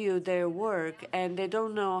value their work, and they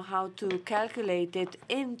don't know how to calculate it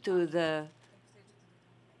into the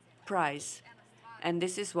price. And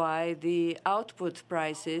this is why the output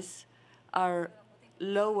prices are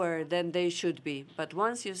lower than they should be. But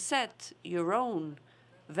once you set your own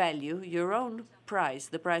value, your own price,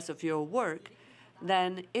 the price of your work,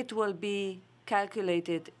 then it will be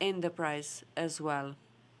calculated in the price as well.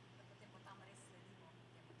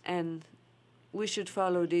 And we should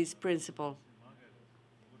follow this principle.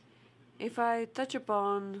 If I touch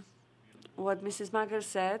upon what Mrs. Mager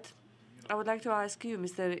said, I would like to ask you,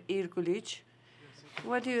 Mr. Irgolič,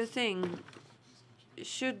 what do you think?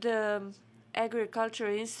 Should the Agriculture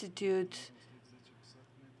Institute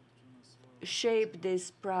shape this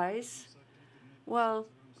price? Well,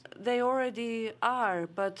 they already are,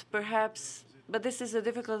 but this is a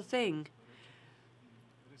difficult thing.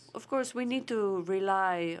 Of course, we need to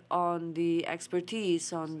rely on the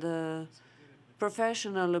expertise, on the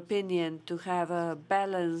professional opinion to have a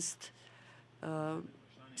balanced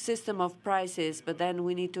system of prices, but then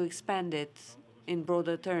we need to expand it in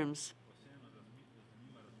broader terms.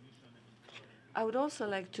 I would also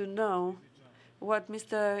like to know what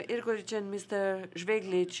Mr. Irgolič and Mr.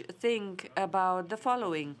 Žveglič think about the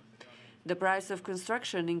following. The price of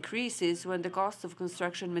construction increases when the cost of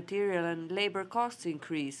construction material and labor costs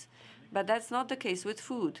increase. But that's not the case with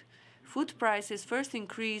food. Food prices first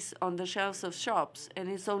increase on the shelves of shops, and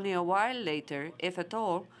it's only a while later, if at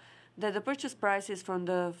all, that the purchase prices from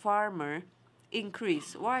the farmer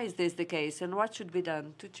increase. Why is this the case, and what should be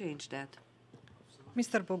done to change that?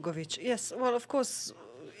 Mr. Bogovič, yes, well, of course,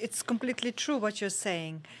 it's completely true what you're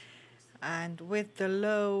saying. And with the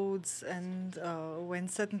loads and when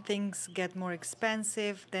certain things get more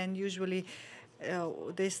expensive, then usually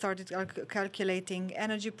they started calculating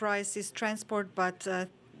energy prices, transport, but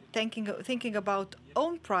thinking about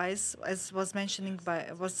own price, as was mentioned by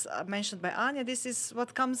Anja, this is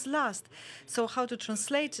what comes last. So how to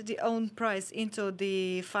translate the own price into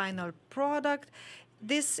the final product?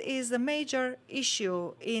 This is a major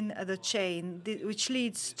issue in the chain, which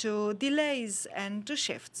leads to delays and to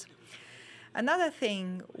shifts. Another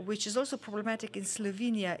thing which is also problematic in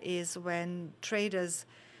Slovenia is when traders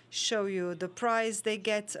show you the price they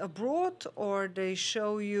get abroad, or they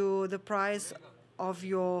show you the price of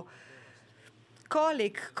your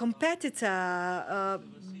colleague, competitor,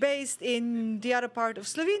 based in the other part of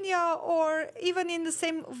Slovenia or even in the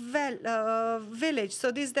same village.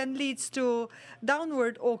 So this then leads to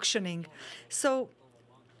downward auctioning. So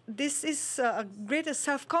this is greater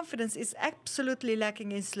self-confidence is absolutely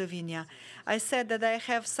lacking in Slovenia. I said that I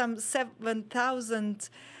have some 7,000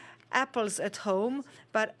 apples at home,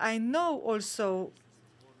 but I know also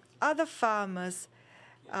other farmers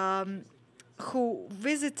who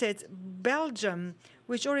visited Belgium,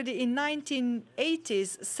 which already in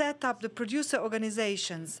 1980s set up the producer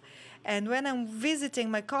organizations. And when I'm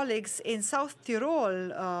visiting my colleagues in South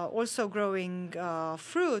Tyrol, also growing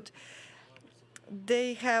fruit,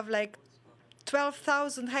 they have like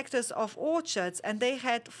 12,000 hectares of orchards, and they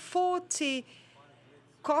had 40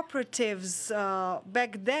 cooperatives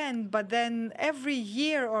back then, but then every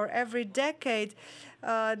year or every decade,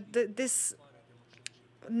 this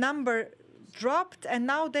number dropped, and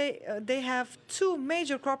now they have two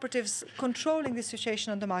major cooperatives controlling the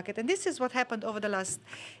situation on the market. And this is what happened over the last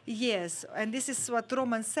years. And this is what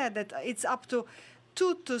Roman said, that it's up to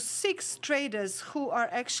 2 to 6 traders who are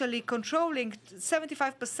actually controlling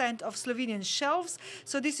 75% of Slovenian shelves.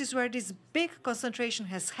 So this is where this big concentration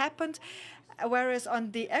has happened. Whereas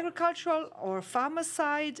on the agricultural or farmer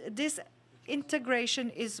side, this integration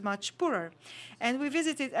is much poorer. And we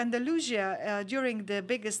visited Andalusia during the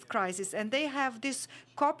biggest crisis, and they have this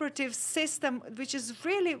cooperative system which is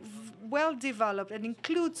really well developed and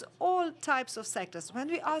includes all types of sectors. When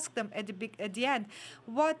we asked them at the end,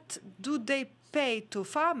 what do they pay to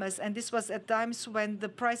farmers, and this was at times when the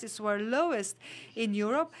prices were lowest in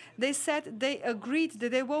Europe, they said they agreed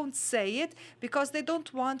that they won't say it because they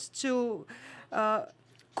don't want to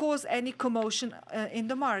cause any commotion in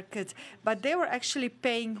the market. But they were actually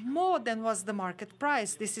paying more than was the market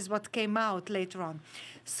price. This is what came out later on.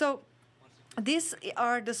 So these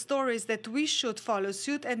are the stories that we should follow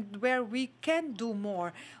suit and where we can do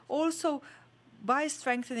more. Also, by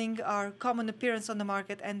strengthening our common appearance on the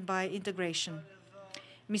market and by integration.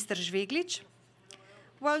 Mr. Žveglič?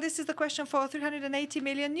 Well, this is the question for 380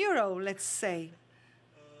 million euro, let's say.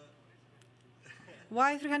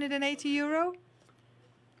 Why 380 euro?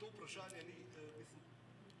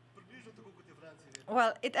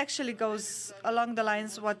 Well, it actually goes along the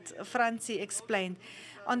lines what Franci explained.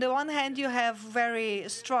 On the one hand, you have very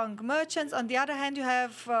strong merchants. On the other hand, you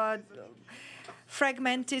have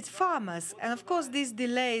fragmented farmers. And of course, these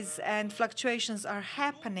delays and fluctuations are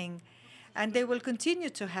happening, and they will continue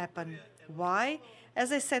to happen. Why?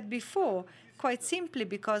 As I said before, quite simply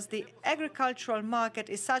because the agricultural market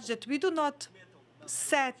is such that we do not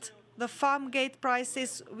set the farm gate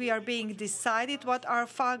prices. We are being decided what our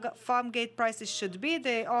farm gate prices should be.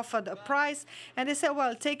 They offered a price, and they said,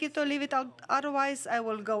 well, take it or leave it out, otherwise I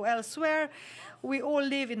will go elsewhere. We all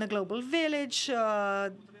live in a global village.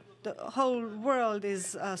 The whole world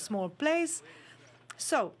is a small place.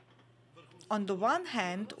 So, on the one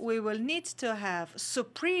hand, we will need to have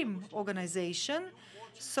supreme organization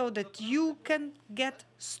so that you can get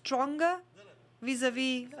stronger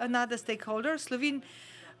vis-a-vis another stakeholder. Slovene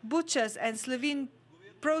butchers and Slovene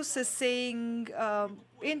processing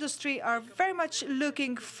industry are very much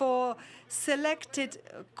looking for selected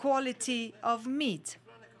quality of meat.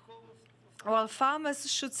 Well,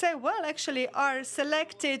 farmers should say, well, actually, our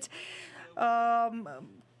selected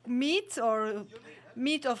meat or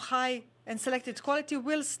meat of high and selected quality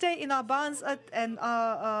will stay in our barns and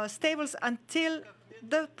our stables until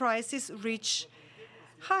the prices reach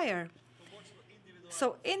higher.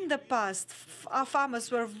 So in the past, our farmers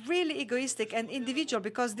were really egoistic and individual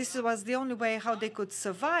because this was the only way how they could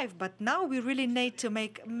survive. But now we really need to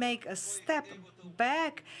make a step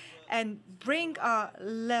back and bring our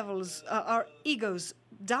levels, our egos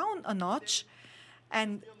down a notch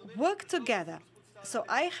and work together. So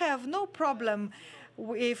I have no problem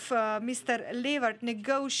if Mr. Levart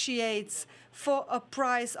negotiates for a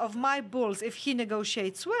price of my bulls. If he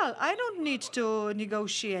negotiates well, I don't need to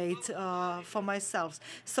negotiate for myself.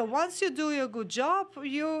 So once you do your good job,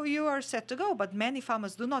 you are set to go. But many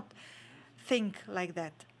farmers do not think like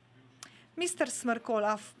that. Mr.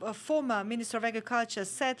 Smrkol, a former Minister of Agriculture,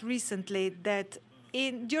 said recently that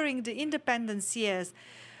during the independence years,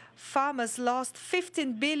 farmers lost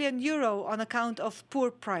 15 billion euro on account of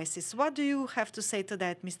poor prices. What do you have to say to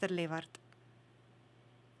that, Mr. Levart?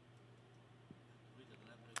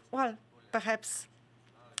 Well, perhaps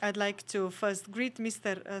I'd like to first greet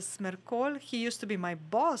Mr. Smrkol. He used to be my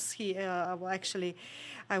boss. Actually,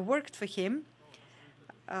 I worked for him.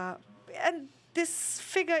 And this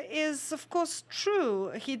figure is, of course,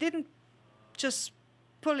 true. He didn't just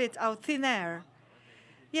pull it out thin air.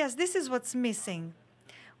 Yes, this is what's missing.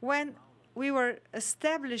 When we were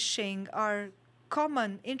establishing our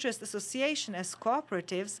common interest association as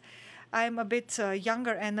cooperatives, I'm a bit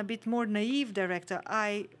younger and a bit more naive director.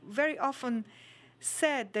 I very often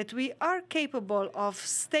said that we are capable of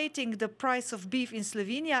stating the price of beef in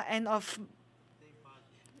Slovenia and of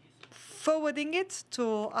forwarding it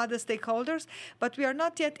to other stakeholders, but we are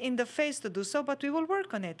not yet in the phase to do so, but we will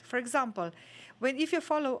work on it. For example, if you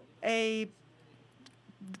follow a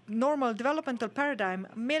normal developmental paradigm,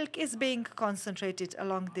 milk is being concentrated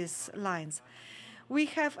along these lines. We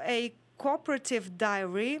have a cooperative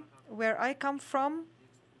diary where I come from,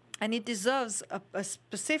 and it deserves a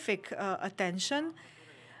specific attention.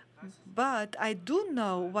 But I do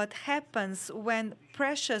know what happens when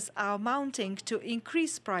pressures are mounting to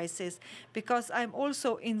increase prices, because I'm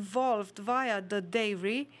also involved via the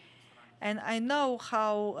dairy, and I know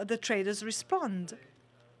how the traders respond.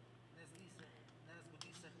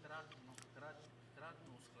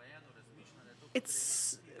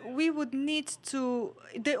 It's we would need to,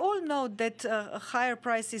 they all know that higher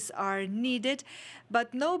prices are needed,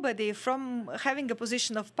 but nobody from having a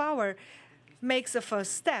position of power makes a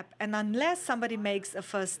first step. And unless somebody makes a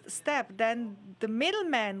first step, then the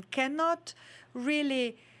middleman cannot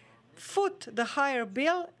really foot the higher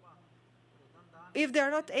bill if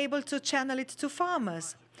they're not able to channel it to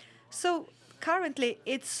farmers. So currently,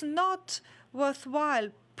 it's not worthwhile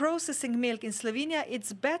processing milk in Slovenia.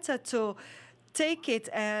 It's better to take it,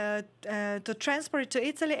 to transport it to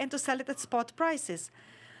Italy and to sell it at spot prices.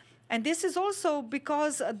 And this is also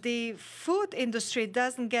because the food industry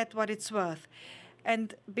doesn't get what it's worth.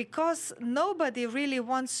 And because nobody really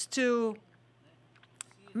wants to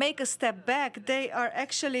make a step back, they are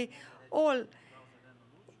actually all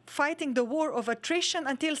fighting the war of attrition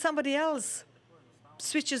until somebody else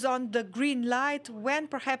switches on the green light when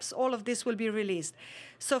perhaps all of this will be released.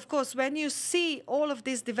 So, of course, when you see all of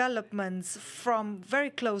these developments from very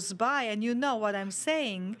close by, and you know what I'm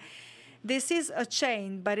saying, this is a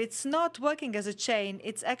chain, but it's not working as a chain.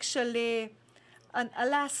 It's actually an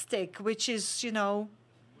elastic, which is, you know,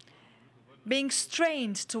 being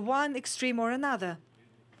strained to one extreme or another.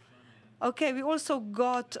 Okay, we also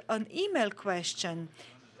got an email question,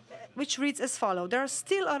 which reads as follows. There are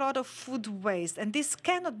still a lot of food waste, and this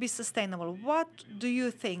cannot be sustainable. What do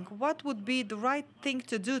you think? What would be the right thing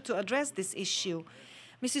to do to address this issue?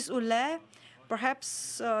 Mrs. Ule,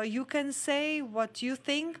 perhaps you can say what you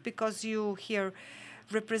think, because you here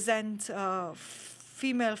represent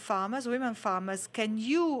female farmers, women farmers. Can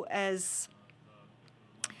you, as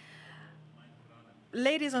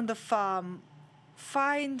ladies on the farm,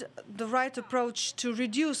 find the right approach to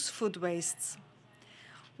reduce food wastes?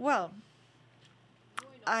 Well,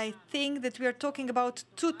 I think that we are talking about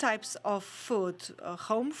two types of food.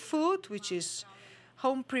 Home food, which is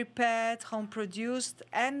home prepared, home produced,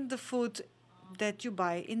 and the food that you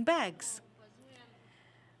buy in bags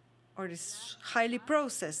or is highly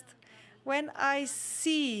processed. When I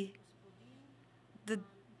see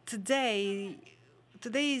today's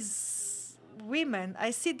women,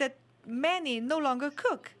 I see that many no longer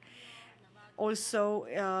cook. Also,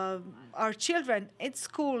 our children at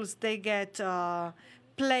schools, they get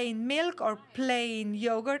plain milk or plain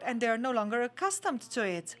yogurt, and they are no longer accustomed to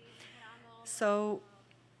it. So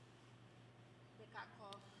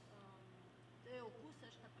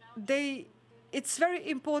it's very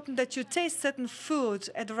important that you taste certain food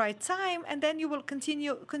at the right time, and then you will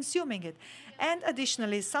continue consuming it. And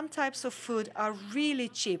additionally, some types of food are really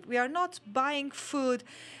cheap. We are not buying food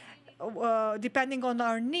depending on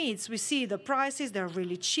our needs. We see the prices, they're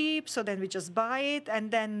really cheap, so then we just buy it, and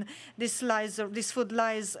then this food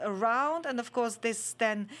lies around, and of course this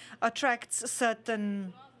then attracts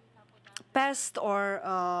certain pests or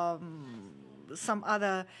some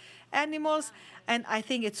other animals. And I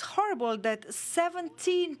think it's horrible that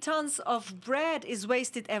 17 tons of bread is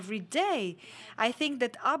wasted every day. I think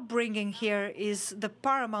that upbringing here is the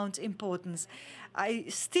paramount importance. I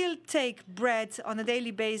still take bread on a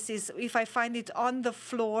daily basis if I find it on the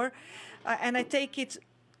floor, and I take it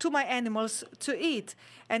to my animals to eat.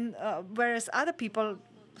 And whereas other people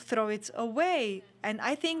throw it away. And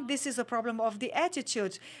I think this is a problem of the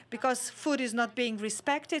attitude, because food is not being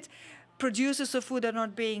respected. Producers of food are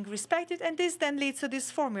not being respected, and this then leads to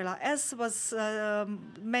this formula. As was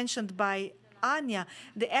mentioned by Anja,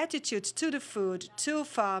 the attitude to the food, to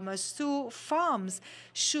farmers, to farms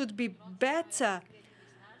should be better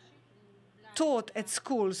taught at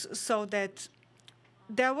schools, so that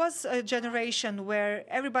there was a generation where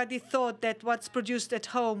everybody thought that what's produced at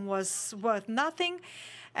home was worth nothing.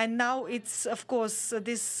 And now it's, of course,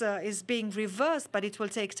 this is being reversed, but it will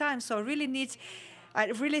take time. So I really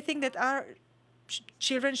think that our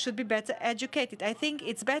children should be better educated. I think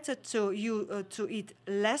it's better to eat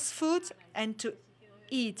less food and to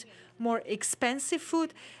eat more expensive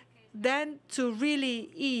food than to really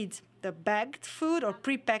eat the bagged food or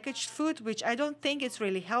prepackaged food, which I don't think is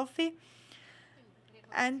really healthy.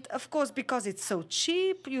 And of course, because it's so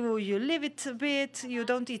cheap, you leave it a bit, you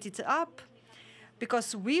don't eat it up,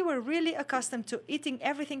 because we were really accustomed to eating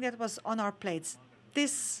everything that was on our plates.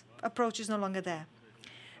 This approach is no longer there.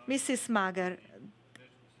 Mrs. Mager,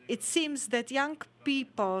 it seems that young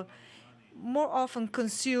people more often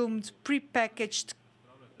consumed prepackaged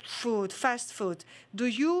food, fast food. Do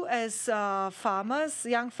you, as farmers,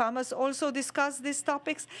 young farmers, also discuss these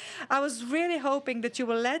topics? I was really hoping that you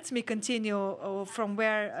will let me continue from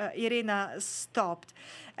where Irena stopped.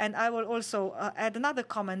 And I will also add another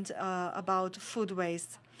comment about food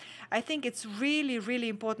waste. I think it's really, really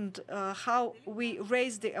important how we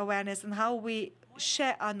raise the awareness and how we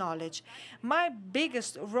share our knowledge. My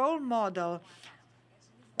biggest role model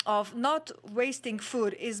of not wasting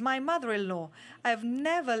food is my mother-in-law. I've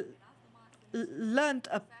never learned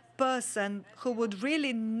a person who would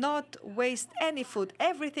really not waste any food.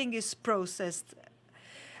 Everything is processed.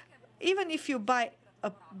 Even if you buy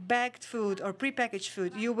a bagged food or prepackaged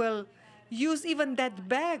food, you will use even that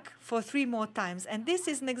bag for 3 more times. And this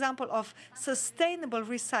is an example of sustainable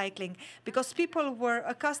recycling, because people were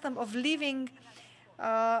accustomed of living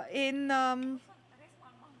in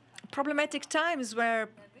problematic times where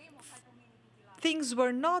things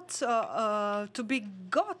were not to be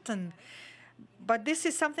gotten. But this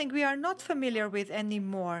is something we are not familiar with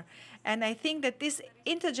anymore. And I think that this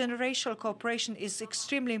intergenerational cooperation is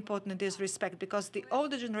extremely important in this respect, because the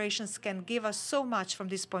older generations can give us so much from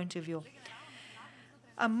this point of view.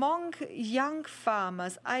 Among young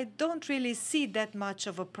farmers, I don't really see that much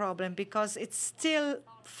of a problem, because it's still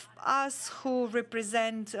us who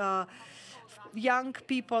represent young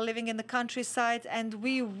people living in the countryside, and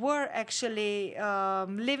we were actually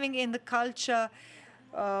living in the culture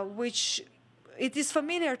which it is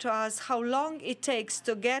familiar to us how long it takes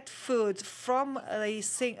to get food from a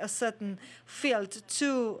certain field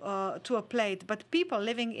to a plate. But people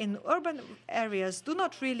living in urban areas do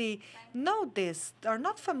not really know this, are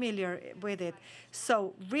not familiar with it.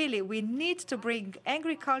 So really, we need to bring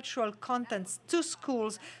agricultural contents to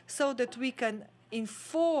schools so that we can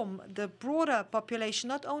inform the broader population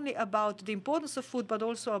not only about the importance of food, but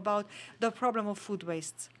also about the problem of food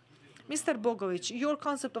waste. Mr. Bogovič, your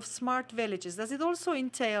concept of smart villages, does it also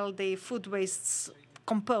entail the food waste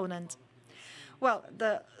component? Well,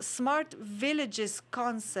 the smart villages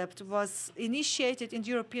concept was initiated in the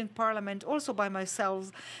European Parliament also by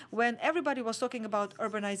myself when everybody was talking about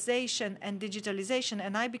urbanization and digitalization,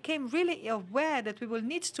 and I became really aware that we will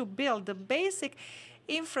need to build the basic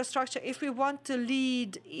infrastructure if we want to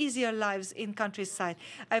lead easier lives in countryside.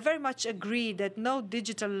 I very much agree that no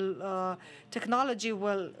digital technology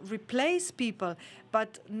will replace people,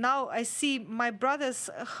 but now I see my brother's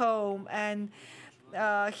home, and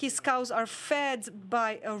his cows are fed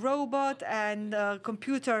by a robot, and a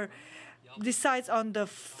computer decides on the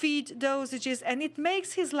feed dosages, and it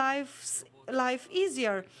makes his life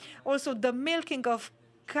easier. Also, the milking of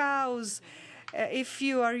cows, if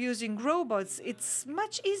you are using robots, it's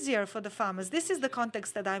much easier for the farmers. This is the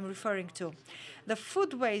context that I'm referring to. The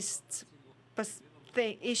food waste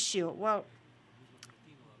issue, well,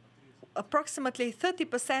 approximately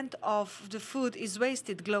 30% of the food is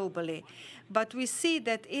wasted globally. But we see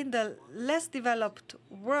that in the less developed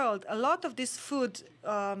world, a lot of this food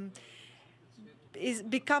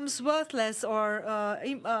becomes worthless or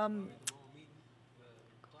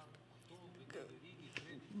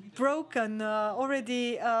broken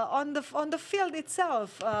already on the field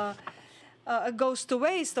itself, goes to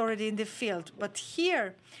waste already in the field. But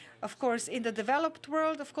here, of course, in the developed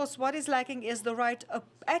world, of course, what is lacking is the right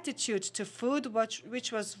attitude to food,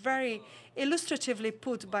 which was very illustratively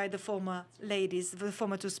put by the former ladies, the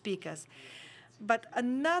former 2 speakers. But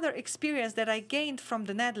another experience that I gained from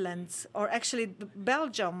the Netherlands, or actually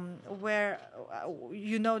Belgium, where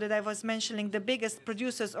you know that I was mentioning the biggest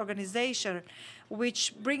producers organization,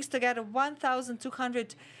 which brings together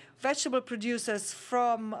 1,200 vegetable producers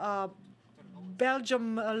from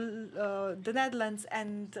Belgium, the Netherlands,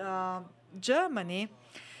 and Germany.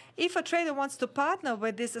 If a trader wants to partner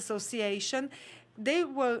with this association, they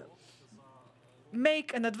will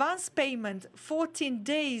make an advance payment 14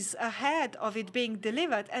 days ahead of it being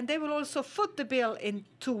delivered, and they will also foot the bill in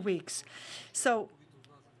 2 weeks. So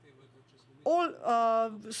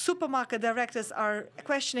all supermarket directors are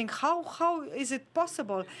questioning how is it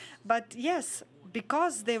possible? But yes,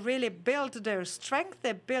 because they really built their strength,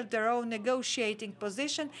 they built their own negotiating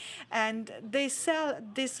position, and they sell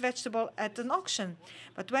this vegetable at an auction.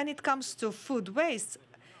 But when it comes to food waste,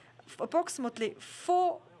 approximately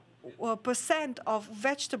 4% of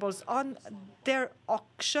vegetables on their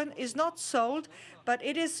auction is not sold, but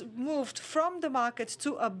it is moved from the market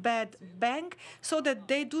to a bed bank so that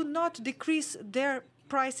they do not decrease their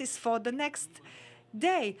prices for the next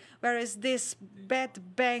day, whereas this bed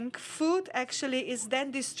bank food actually is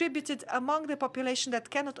then distributed among the population that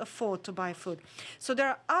cannot afford to buy food. So there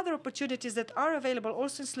are other opportunities that are available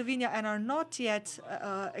also in Slovenia and are not yet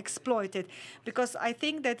exploited, because I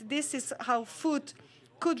think that this is how food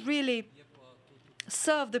could really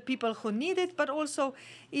serve the people who need it, but also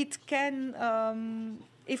it can,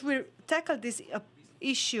 if we tackle this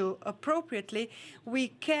issue appropriately, we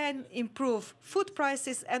can improve food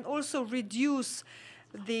prices and also reduce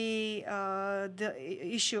the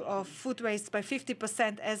issue of food waste by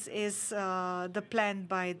 50%, as is the plan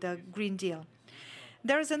by the Green Deal.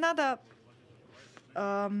 There is another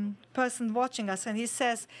person watching us, and he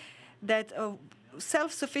says that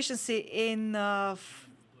self-sufficiency in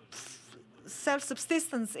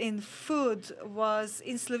self-subsistence in food was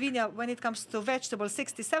in Slovenia, when it comes to vegetables,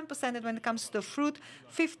 67%, and when it comes to fruit,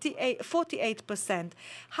 48%.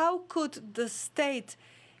 How could the state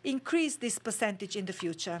increase this percentage in the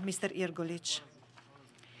future, Mr. Irgolič?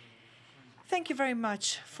 Thank you very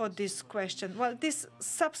much for this question. Well, this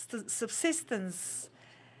subsistence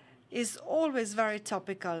is always very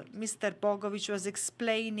topical. Mr. Bogovič was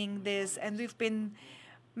explaining this, and we've been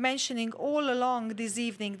mentioning all along this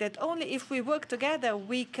evening that only if we work together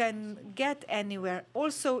we can get anywhere.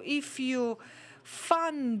 Also, if you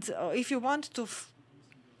fund, or if you want to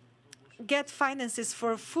get finances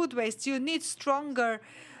for food waste, you need stronger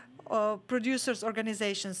producers'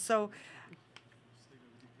 organizations. So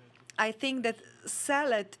I think that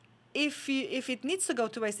salad, if it needs to go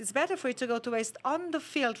to waste, it's better for it to go to waste on the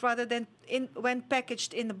field rather than when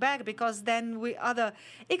packaged in a bag, because then other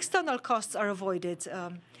external costs are avoided,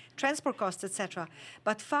 transport costs, etc.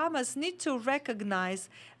 But farmers need to recognize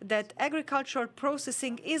that agricultural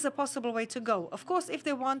processing is a possible way to go. Of course, if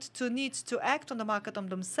they need to act on the market on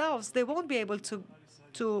themselves, they won't be able to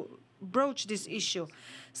broach this issue.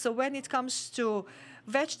 So when it comes to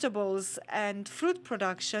vegetables and fruit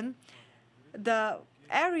production, the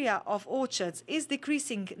area of orchards is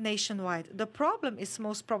decreasing nationwide. The problem is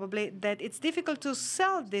most probably that it's difficult to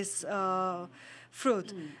sell this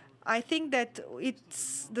fruit. I think that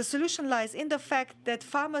the solution lies in the fact that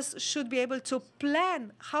farmers should be able to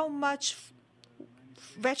plan how much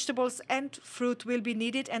vegetables and fruit will be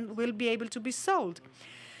needed and will be able to be sold.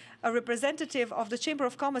 A representative of the Chamber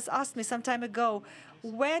of Commerce asked me some time ago,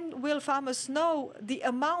 when will farmers know the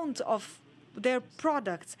amount of their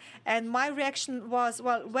products? And my reaction was,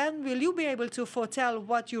 well, when will you be able to foretell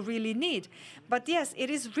what you really need? But yes,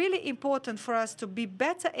 it is really important for us to be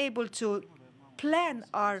better able to plan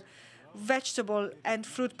our vegetable and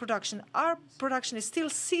fruit production. Our production is still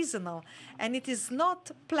seasonal, and it is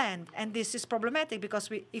not planned. And this is problematic because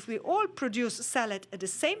if we all produce salad at the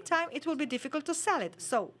same time, it will be difficult to sell it.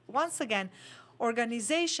 So once again,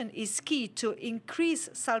 organization is key to increase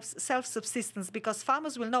self-subsistence, because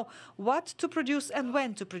farmers will know what to produce and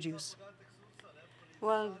when to produce.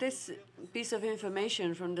 Well, this piece of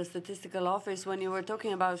information from the statistical office, when you were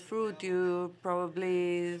talking about fruit, you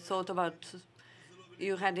probably thought about,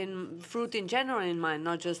 you had fruit in general in mind,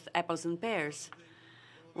 not just apples and pears.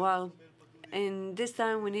 Well, in this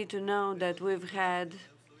time we need to know that we've had,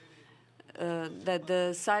 that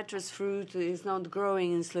the citrus fruit is not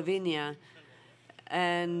growing in Slovenia.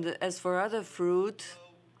 And as for other fruit,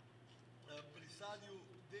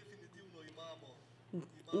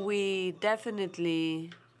 we definitely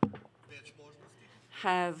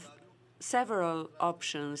have several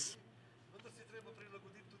options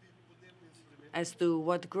as to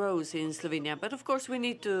what grows in Slovenia. But of course, we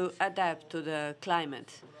need to adapt to the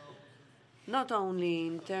climate, not only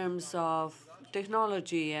in terms of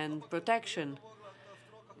technology and protection,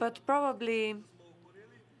 but probably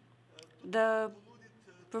the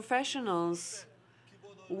professionals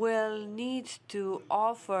will need to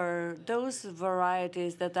offer those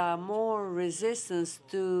varieties that are more resistant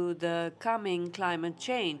to the coming climate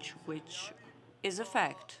change, which is a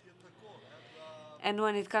fact. And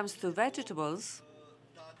when it comes to vegetables,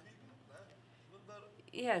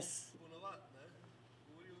 yes,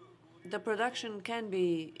 the production can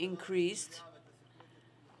be increased,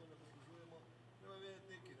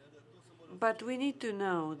 but we need to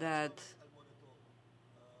know that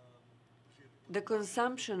the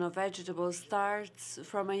consumption of vegetables starts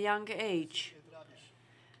from a young age.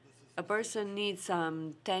 A person needs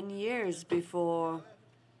 10 years before,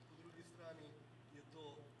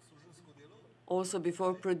 also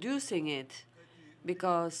before producing it,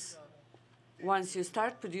 because once you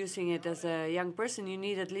start producing it as a young person, you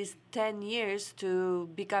need at least 10 years to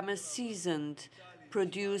become a seasoned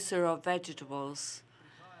producer of vegetables.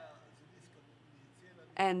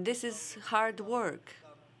 And this is hard work.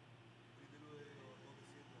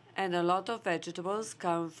 And a lot of vegetables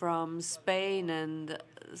come from Spain and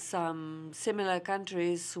some similar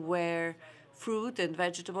countries where fruit and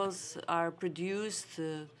vegetables are produced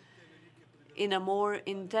in a more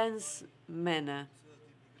intense manner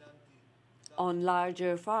on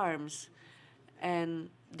larger farms. And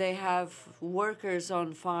they have workers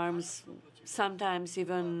on farms, sometimes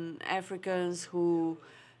even Africans who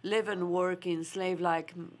live and work in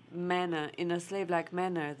slave-like manner, in a slave-like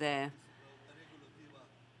manner there.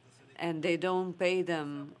 And they don't pay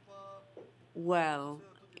them well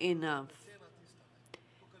enough.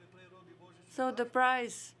 So the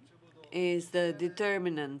price is the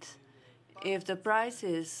determinant If the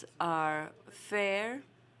prices are fair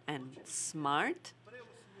and smart,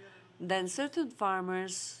 then certain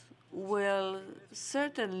farmers will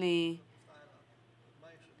certainly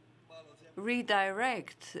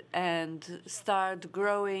redirect and start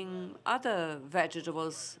growing other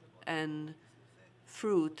vegetables and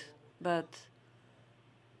fruit, but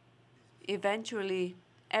eventually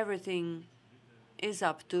everything is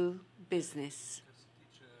up to business.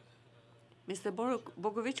 Mr.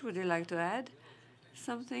 Bogovič, would you like to add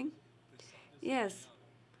something? Yes,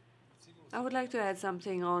 I would like to add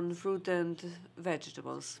something on fruit and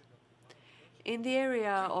vegetables. In the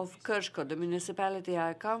area of Krško, the municipality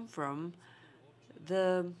I come from,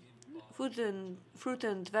 the fruit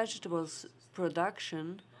and vegetables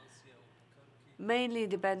production mainly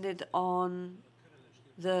depended on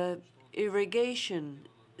the irrigation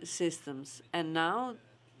systems, and now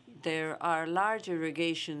there are large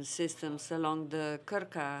irrigation systems along the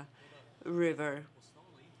Krka River.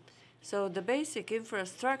 So the basic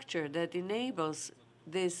infrastructure that enables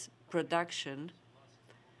this production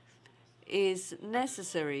is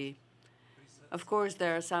necessary. Of course,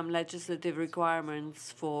 there are some legislative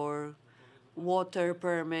requirements for water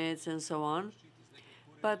permits and so on,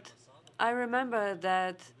 but I remember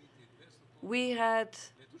that we had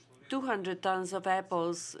 200 tons of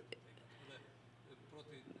apples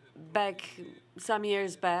some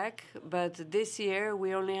years back, but this year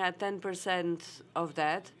we only had 10% of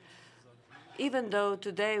that, even though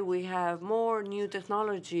today we have more new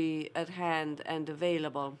technology at hand and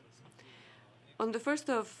available. On the 1st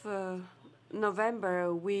of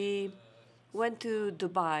November, we went to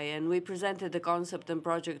Dubai and we presented the concept and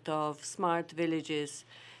project of smart villages,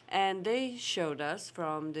 and they showed us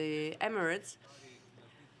from the Emirates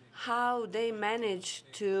how they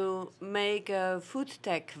managed to make a food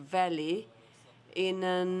tech valley in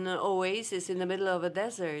an oasis in the middle of a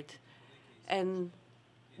desert. And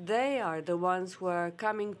they are the ones who are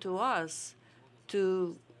coming to us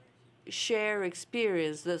to share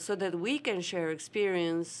experience, so that we can share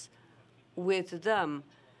experience with them,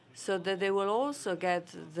 so that they will also get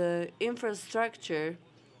the infrastructure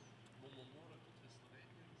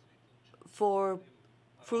for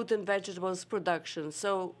fruit and vegetables production.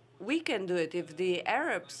 So we can do it.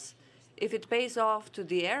 If it pays off to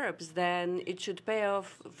the Arabs, then it should pay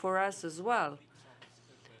off for us as well.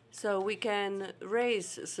 So we can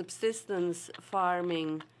raise subsistence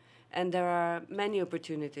farming, and there are many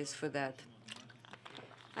opportunities for that.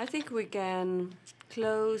 I think we can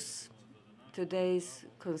close today's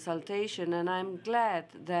consultation, and I'm glad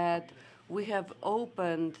that we have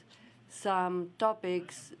opened some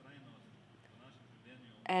topics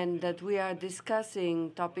and that we are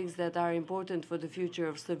discussing topics that are important for the future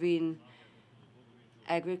of Slovene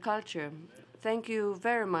agriculture. Thank you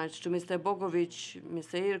very much to Mr. Bogovič,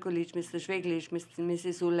 Mr. Irgolič, Mr. Žveglič,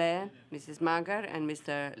 Mrs. Ule, Mrs. Magar, and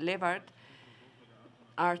Mr. Levart.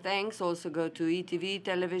 Our thanks also go to ETV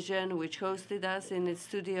Television, which hosted us in its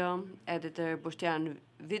studio, editor Boštjan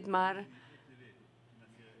Vidmar,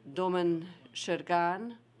 Domen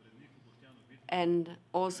Šergan, and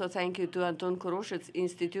also thank you to Anton Korošec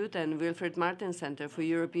Institute and Wilfried Martens Centre for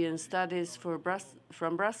European Studies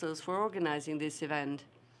from Brussels for organizing this event.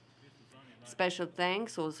 Special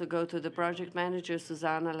thanks also go to the project manager,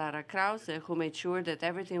 Susanna Lara Krause, who made sure that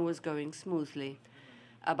everything was going smoothly.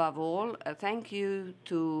 Above all, a thank you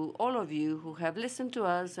to all of you who have listened to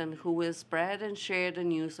us and who will spread and share the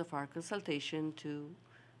news of our consultation to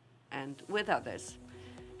and with others.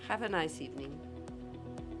 Have a nice evening.